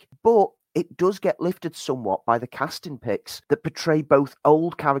generic, but it does get lifted somewhat by the casting picks that portray both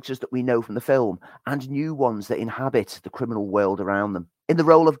old characters that we know from the film and new ones that inhabit the criminal world around them. In the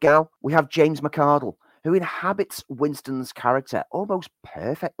role of Gal, we have James McArdle, who inhabits Winston's character almost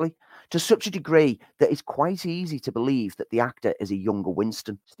perfectly, to such a degree that it's quite easy to believe that the actor is a younger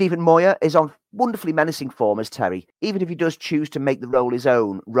Winston. Stephen Moyer is on wonderfully menacing form as Terry, even if he does choose to make the role his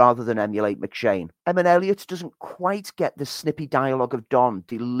own rather than emulate McShane. Eamon Elliott doesn't quite get the snippy dialogue of Don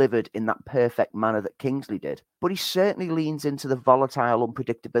delivered in that perfect manner that Kingsley did, but he certainly leans into the volatile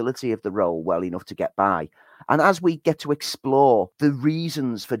unpredictability of the role well enough to get by. And as we get to explore the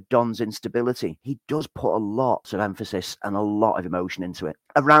reasons for Don's instability, he does put a lot of emphasis and a lot of emotion into it.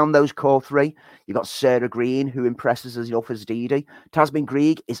 Around those core 3, you've got Sarah Green, who impresses us enough as Dee Dee. Tasmin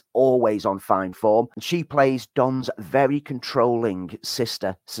Grieg is always on fine form, and she plays Don's very controlling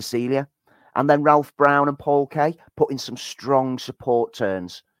sister, Cecilia. And then Ralph Brown and Paul Kaye put in some strong support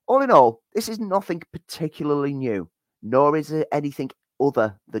turns. All in all, this is nothing particularly new, nor is it anything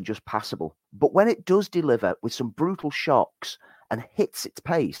other than just passable. But when it does deliver with some brutal shocks and hits its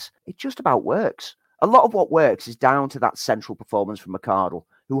pace, it just about works. A lot of what works is down to that central performance from McArdle,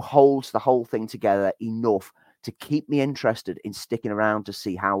 who holds the whole thing together enough to keep me interested in sticking around to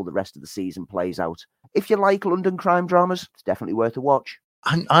see how the rest of the season plays out. If you like London crime dramas, it's definitely worth a watch.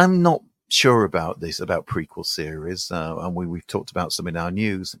 I'm not sure about this, about prequel series, and we've talked about some in our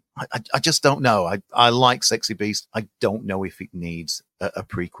news. I just don't know. I like Sexy Beast. I don't know if it needs a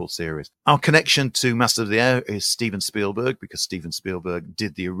prequel series. Our connection to Master of the Air is Steven Spielberg, because Steven Spielberg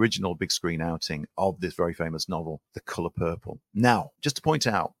did the original big screen outing of this very famous novel, The Color Purple. Now, just to point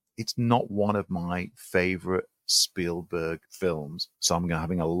out, it's not one of my favorite Spielberg films, so I'm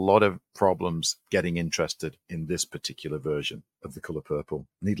having a lot of problems getting interested in this particular version of The Color Purple.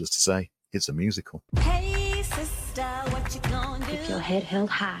 Needless to say, it's a musical. Hey sister, what you gonna do? Keep your head held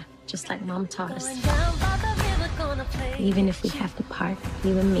high, just like Mom taught us. Even if we have to part,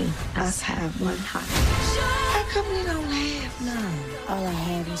 you and me, us have one heart. How come you don't laugh now? All I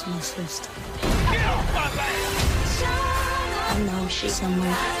have is my sister. Get off my back! I know she's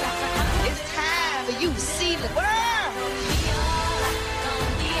somewhere. It's time for you to see the world.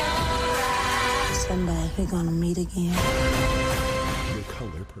 Someday we're gonna meet again.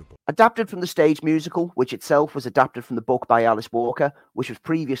 Adapted from the stage musical, which itself was adapted from the book by Alice Walker, which was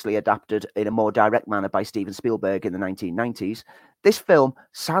previously adapted in a more direct manner by Steven Spielberg in the 1990s, this film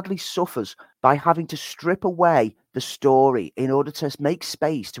sadly suffers by having to strip away the story in order to make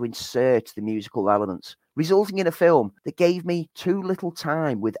space to insert the musical elements, resulting in a film that gave me too little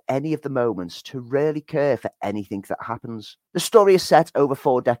time with any of the moments to really care for anything that happens. The story is set over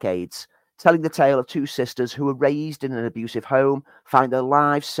 4 decades, telling the tale of 2 sisters who were raised in an abusive home, find their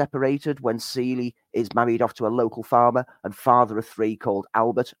lives separated when Celie is married off to a local farmer and father of 3 called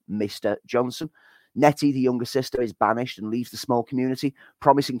Albert, Mr. Johnson. Nettie, the younger sister, is banished and leaves the small community,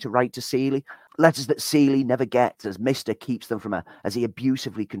 promising to write to Celie, letters that Celie never gets as Mr. keeps them from her as he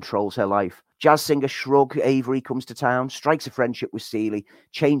abusively controls her life. Jazz singer Shrug Avery comes to town, strikes a friendship with Celie,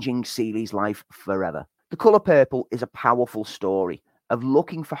 changing Celie's life forever. The Color Purple is a powerful story of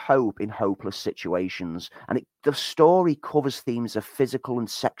looking for hope in hopeless situations. And the story covers themes of physical and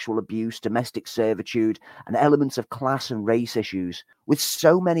sexual abuse, domestic servitude, and elements of class and race issues. With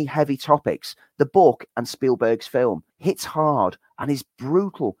so many heavy topics, the book and Spielberg's film hits hard and is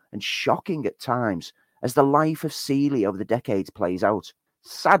brutal and shocking at times as the life of Celie over the decades plays out.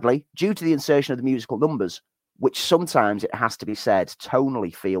 Sadly, due to the insertion of the musical numbers, which sometimes, it has to be said,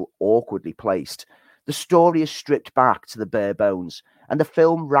 tonally feel awkwardly placed, the story is stripped back to the bare bones, and the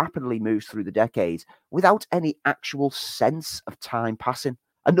film rapidly moves through the decades without any actual sense of time passing.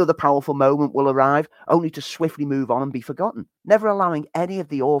 Another powerful moment will arrive, only to swiftly move on and be forgotten, never allowing any of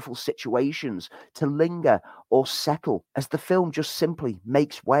the awful situations to linger or settle, as the film just simply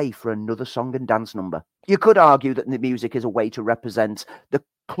makes way for another song and dance number. You could argue that the music is a way to represent the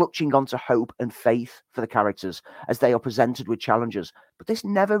clutching onto hope and faith for the characters as they are presented with challenges, but this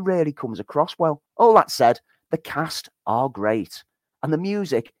never really comes across well. All that said, the cast are great, and the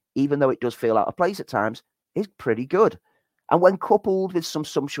music, even though it does feel out of place at times, is pretty good. And when coupled with some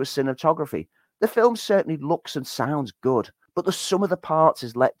sumptuous cinematography, the film certainly looks and sounds good, but the sum of the parts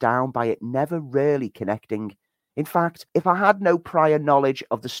is let down by it never really connecting. In fact, if I had no prior knowledge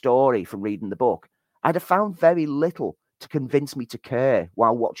of the story from reading the book, I'd have found very little to convince me to care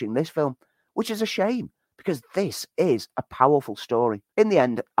while watching this film, which is a shame, because this is a powerful story. In the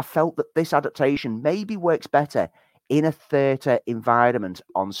end, I felt that this adaptation maybe works better in a theatre environment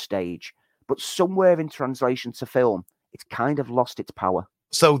on stage, but somewhere in translation to film, it's kind of lost its power.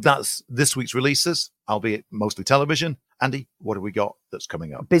 So that's this week's releases, albeit mostly television. Andy, what have we got that's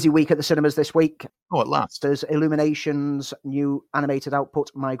coming up? Busy week at the cinemas this week. Oh, at last. There's Illumination's new animated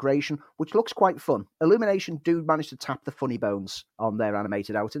output, Migration, which looks quite fun. Illumination do manage to tap the funny bones on their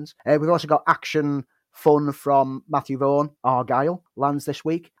animated outings. We've also got action fun from Matthew Vaughn, Argyle, lands this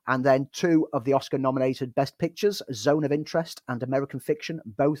week. And then 2 of the Oscar-nominated Best Pictures, Zone of Interest and American Fiction,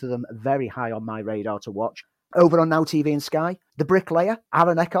 both of them very high on my radar to watch. Over on Now TV and Sky, The Bricklayer.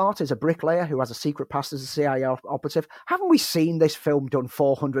 Aaron Eckhart is a bricklayer who has a secret past as a CIA operative. Haven't we seen this film done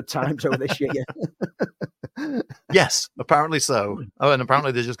 400 times over this year? Yes, apparently so. Oh, and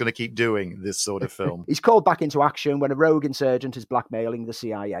apparently they're just going to keep doing this sort of film. He's called back into action when a rogue insurgent is blackmailing the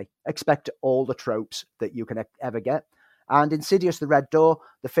CIA. Expect all the tropes that you can ever get. And Insidious: The Red Door,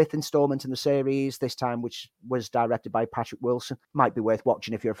 the 5th installment in the series, this time which was directed by Patrick Wilson, might be worth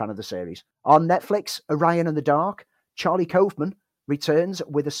watching if you're a fan of the series. On Netflix, Orion and the Dark, Charlie Kaufman returns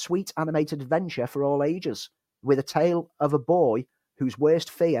with a sweet animated adventure for all ages, with a tale of a boy whose worst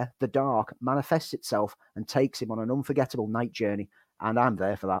fear, the dark, manifests itself and takes him on an unforgettable night journey. And I'm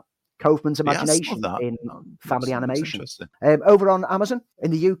there for that. Kaufman's imagination in family animation. Over on Amazon,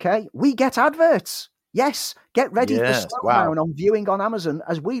 in the UK, we get adverts. Yes, get ready for slowdown on viewing on Amazon,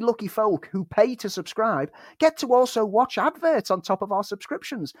 as we lucky folk who pay to subscribe get to also watch adverts on top of our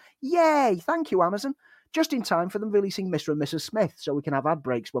subscriptions. Yay, thank you, Amazon. Just in time for them releasing Mr. and Mrs. Smith, so we can have ad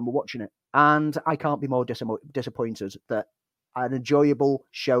breaks when we're watching it. And I can't be more disappointed that an enjoyable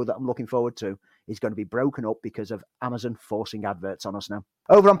show that I'm looking forward to is going to be broken up because of Amazon forcing adverts on us now.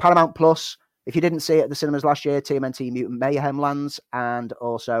 Over on Paramount Plus, if you didn't see it at the cinemas last year, TMNT Mutant Mayhem lands, and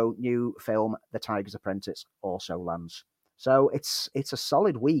also new film The Tiger's Apprentice also lands. So it's a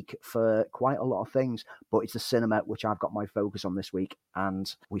solid week for quite a lot of things, but it's the cinema which I've got my focus on this week,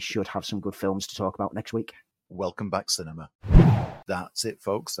 and we should have some good films to talk about next week. Welcome back, cinema. That's it,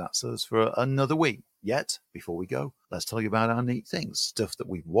 folks. That's us for another week. Yet, before we go, let's tell you about our neat things. Stuff that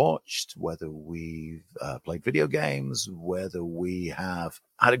we've watched, whether we've played video games, whether we have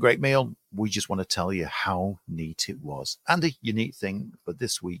had a great meal. We just want to tell you how neat it was. Andy, your neat thing for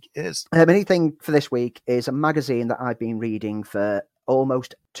this week is? My neat thing for this week is a magazine that I've been reading for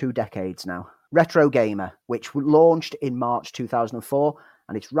almost 2 decades now. Retro Gamer, which launched in March 2004,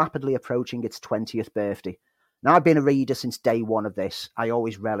 and it's rapidly approaching its 20th birthday. Now, I've been a reader since day one of this. I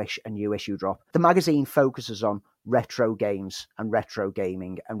always relish a new issue drop. The magazine focuses on retro games and retro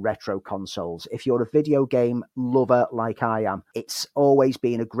gaming and retro consoles. If you're a video game lover like I am, it's always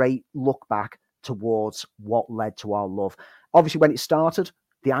been a great look back towards what led to our love. Obviously, when it started,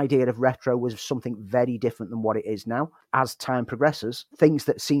 the idea of retro was something very different than what it is now. As time progresses, things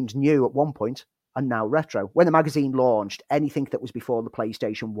that seemed new at one point are now retro. When the magazine launched, anything that was before the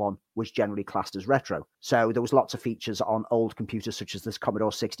PlayStation 1 was generally classed as retro. So there was lots of features on old computers such as this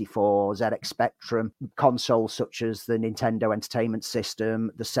Commodore 64, ZX Spectrum, consoles such as the Nintendo Entertainment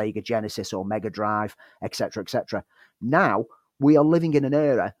System, the Sega Genesis or Mega Drive, etc., etc. Now, we are living in an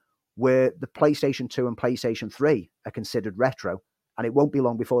era where the PlayStation 2 and PlayStation 3 are considered retro, and it won't be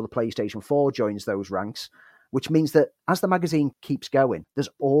long before the PlayStation 4 joins those ranks, which means that as the magazine keeps going, there's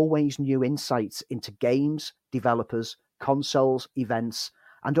always new insights into games, developers, consoles, events,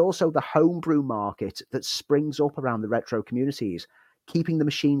 and also the homebrew market that springs up around the retro communities, keeping the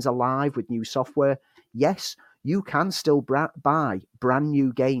machines alive with new software. Yes, you can still buy brand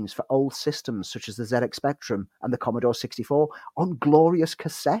new games for old systems such as the ZX Spectrum and the Commodore 64 on glorious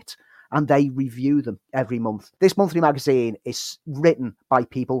cassette, and they review them every month. This monthly magazine is written by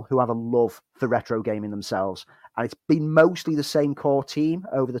people who have a love for retro gaming themselves, and it's been mostly the same core team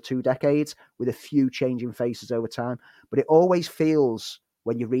over the 2 decades, with a few changing faces over time, but it always feels,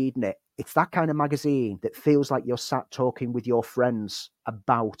 when you're reading it, It's that kind of magazine that feels like you're sat talking with your friends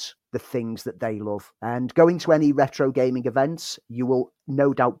about the things that they love. And going to any retro gaming events, you will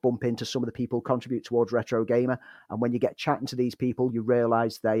no doubt bump into some of the people who contribute towards Retro Gamer. And when you get chatting to these people, you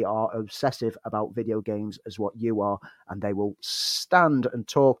realize they are obsessive about video games as what you are. And they will stand and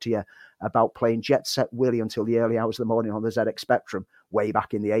talk to you about playing Jet Set Willy until the early hours of the morning on the ZX Spectrum way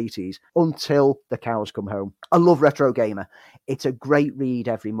back in the 80s until the cows come home. I love Retro Gamer. It's a great read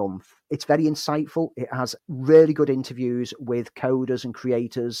every month. It's very insightful. It has really good interviews with coders and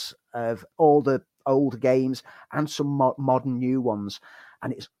creators of all the old games and some modern new ones.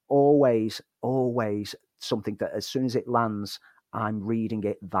 And it's always something that as soon as it lands, I'm reading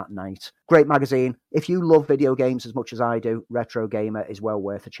it that night. Great magazine. If you love video games as much as I do, Retro Gamer is well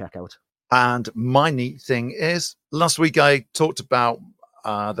worth a check out. And my neat thing is, last week I talked about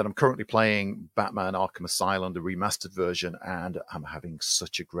that I'm currently playing Batman Arkham Asylum, the remastered version, and I'm having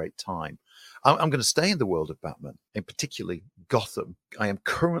such a great time. I'm going to stay in the world of Batman, in particularly Gotham. I am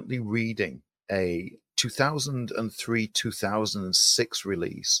currently reading a 2003-2006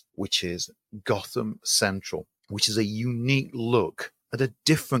 release, which is Gotham Central, which is a unique look at a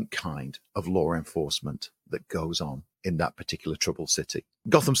different kind of law enforcement that goes on in that particular troubled city.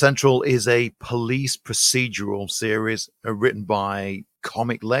 Gotham Central is a police procedural series written by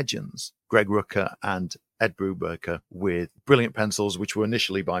comic legends Greg Rucka and Ed Brubaker, with brilliant pencils, which were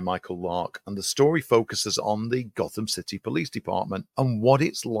initially by Michael Lark. And the story focuses on the Gotham City Police Department and what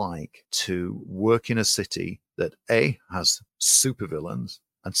it's like to work in a city that A, has supervillains,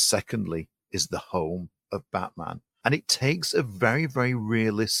 and secondly, is the home of Batman. And it takes a very, very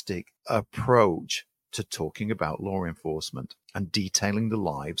realistic approach to talking about law enforcement and detailing the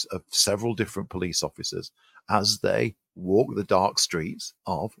lives of several different police officers as they walk the dark streets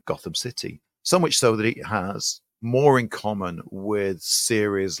of Gotham City. So much so that it has more in common with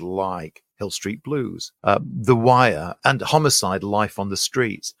series like Hill Street Blues, The Wire, and Homicide: Life on the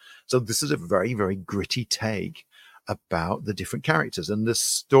Streets. So this is a very, very gritty take about the different characters, and the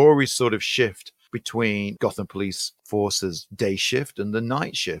stories sort of shift between Gotham Police Force's day shift and the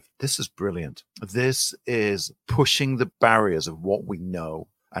night shift. This is brilliant. This is pushing the barriers of what we know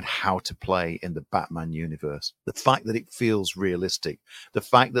and how to play in the Batman universe. The fact that it feels realistic, the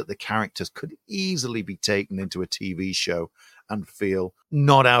fact that the characters could easily be taken into a TV show and feel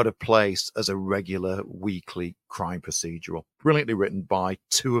not out of place as a regular weekly crime procedural. Brilliantly written by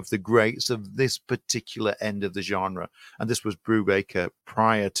two of the greats of this particular end of the genre. And this was Brubaker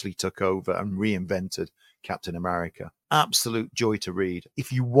prior till he took over and reinvented Captain America. Absolute joy to read.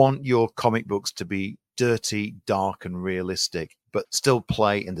 If you want your comic books to be dirty, dark, and realistic, but still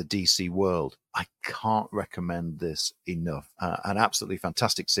play in the DC world, I can't recommend this enough. An absolutely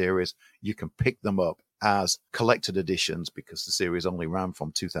fantastic series. You can pick them up as collected editions because the series only ran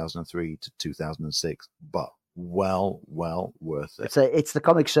from 2003 to 2006, but well worth it. It's the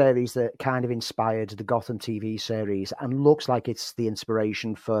comic series that kind of inspired the Gotham TV series and looks like it's the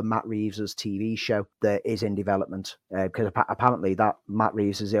inspiration for Matt Reeves's TV show that is in development, because apparently that Matt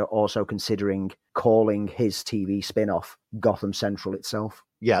Reeves is also considering calling his TV spin-off Gotham Central itself.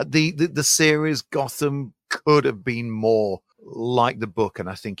 Yeah, the series Gotham could have been more like the book, and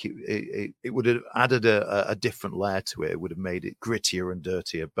I think it would have added a different layer to it. It would have made it grittier and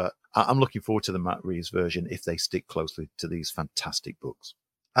dirtier, but I'm looking forward to the Matt Reeves version if they stick closely to these fantastic books.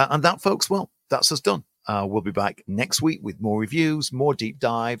 And that, folks, well, that's us done. We'll be back next week with more reviews, more deep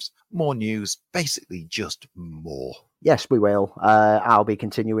dives, more news, basically just more. Yes, we will. I'll be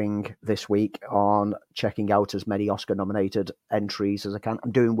continuing this week on checking out as many Oscar-nominated entries as I can.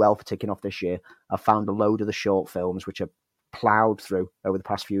 I'm doing well for ticking off this year. I've found a load of the short films, which are ploughed through over the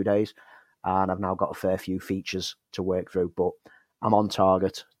past few days, and I've now got a fair few features to work through, but I'm on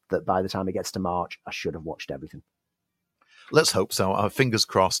target that by the time it gets to March, I should have watched everything. Let's hope so. Fingers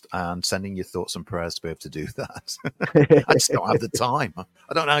crossed, and sending your thoughts and prayers to be able to do that. I just don't have the time. I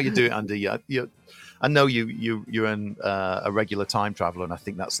don't know how you do it, Andy. I know you're a regular time traveler, and I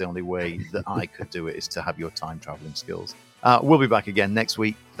think that's the only way that I could do it is to have your time traveling skills. We'll be back again next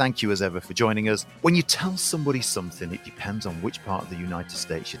week. Thank you as ever for joining us. When you tell somebody something, it depends on which part of the United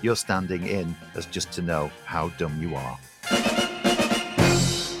States you're standing in, as just to know how dumb you are.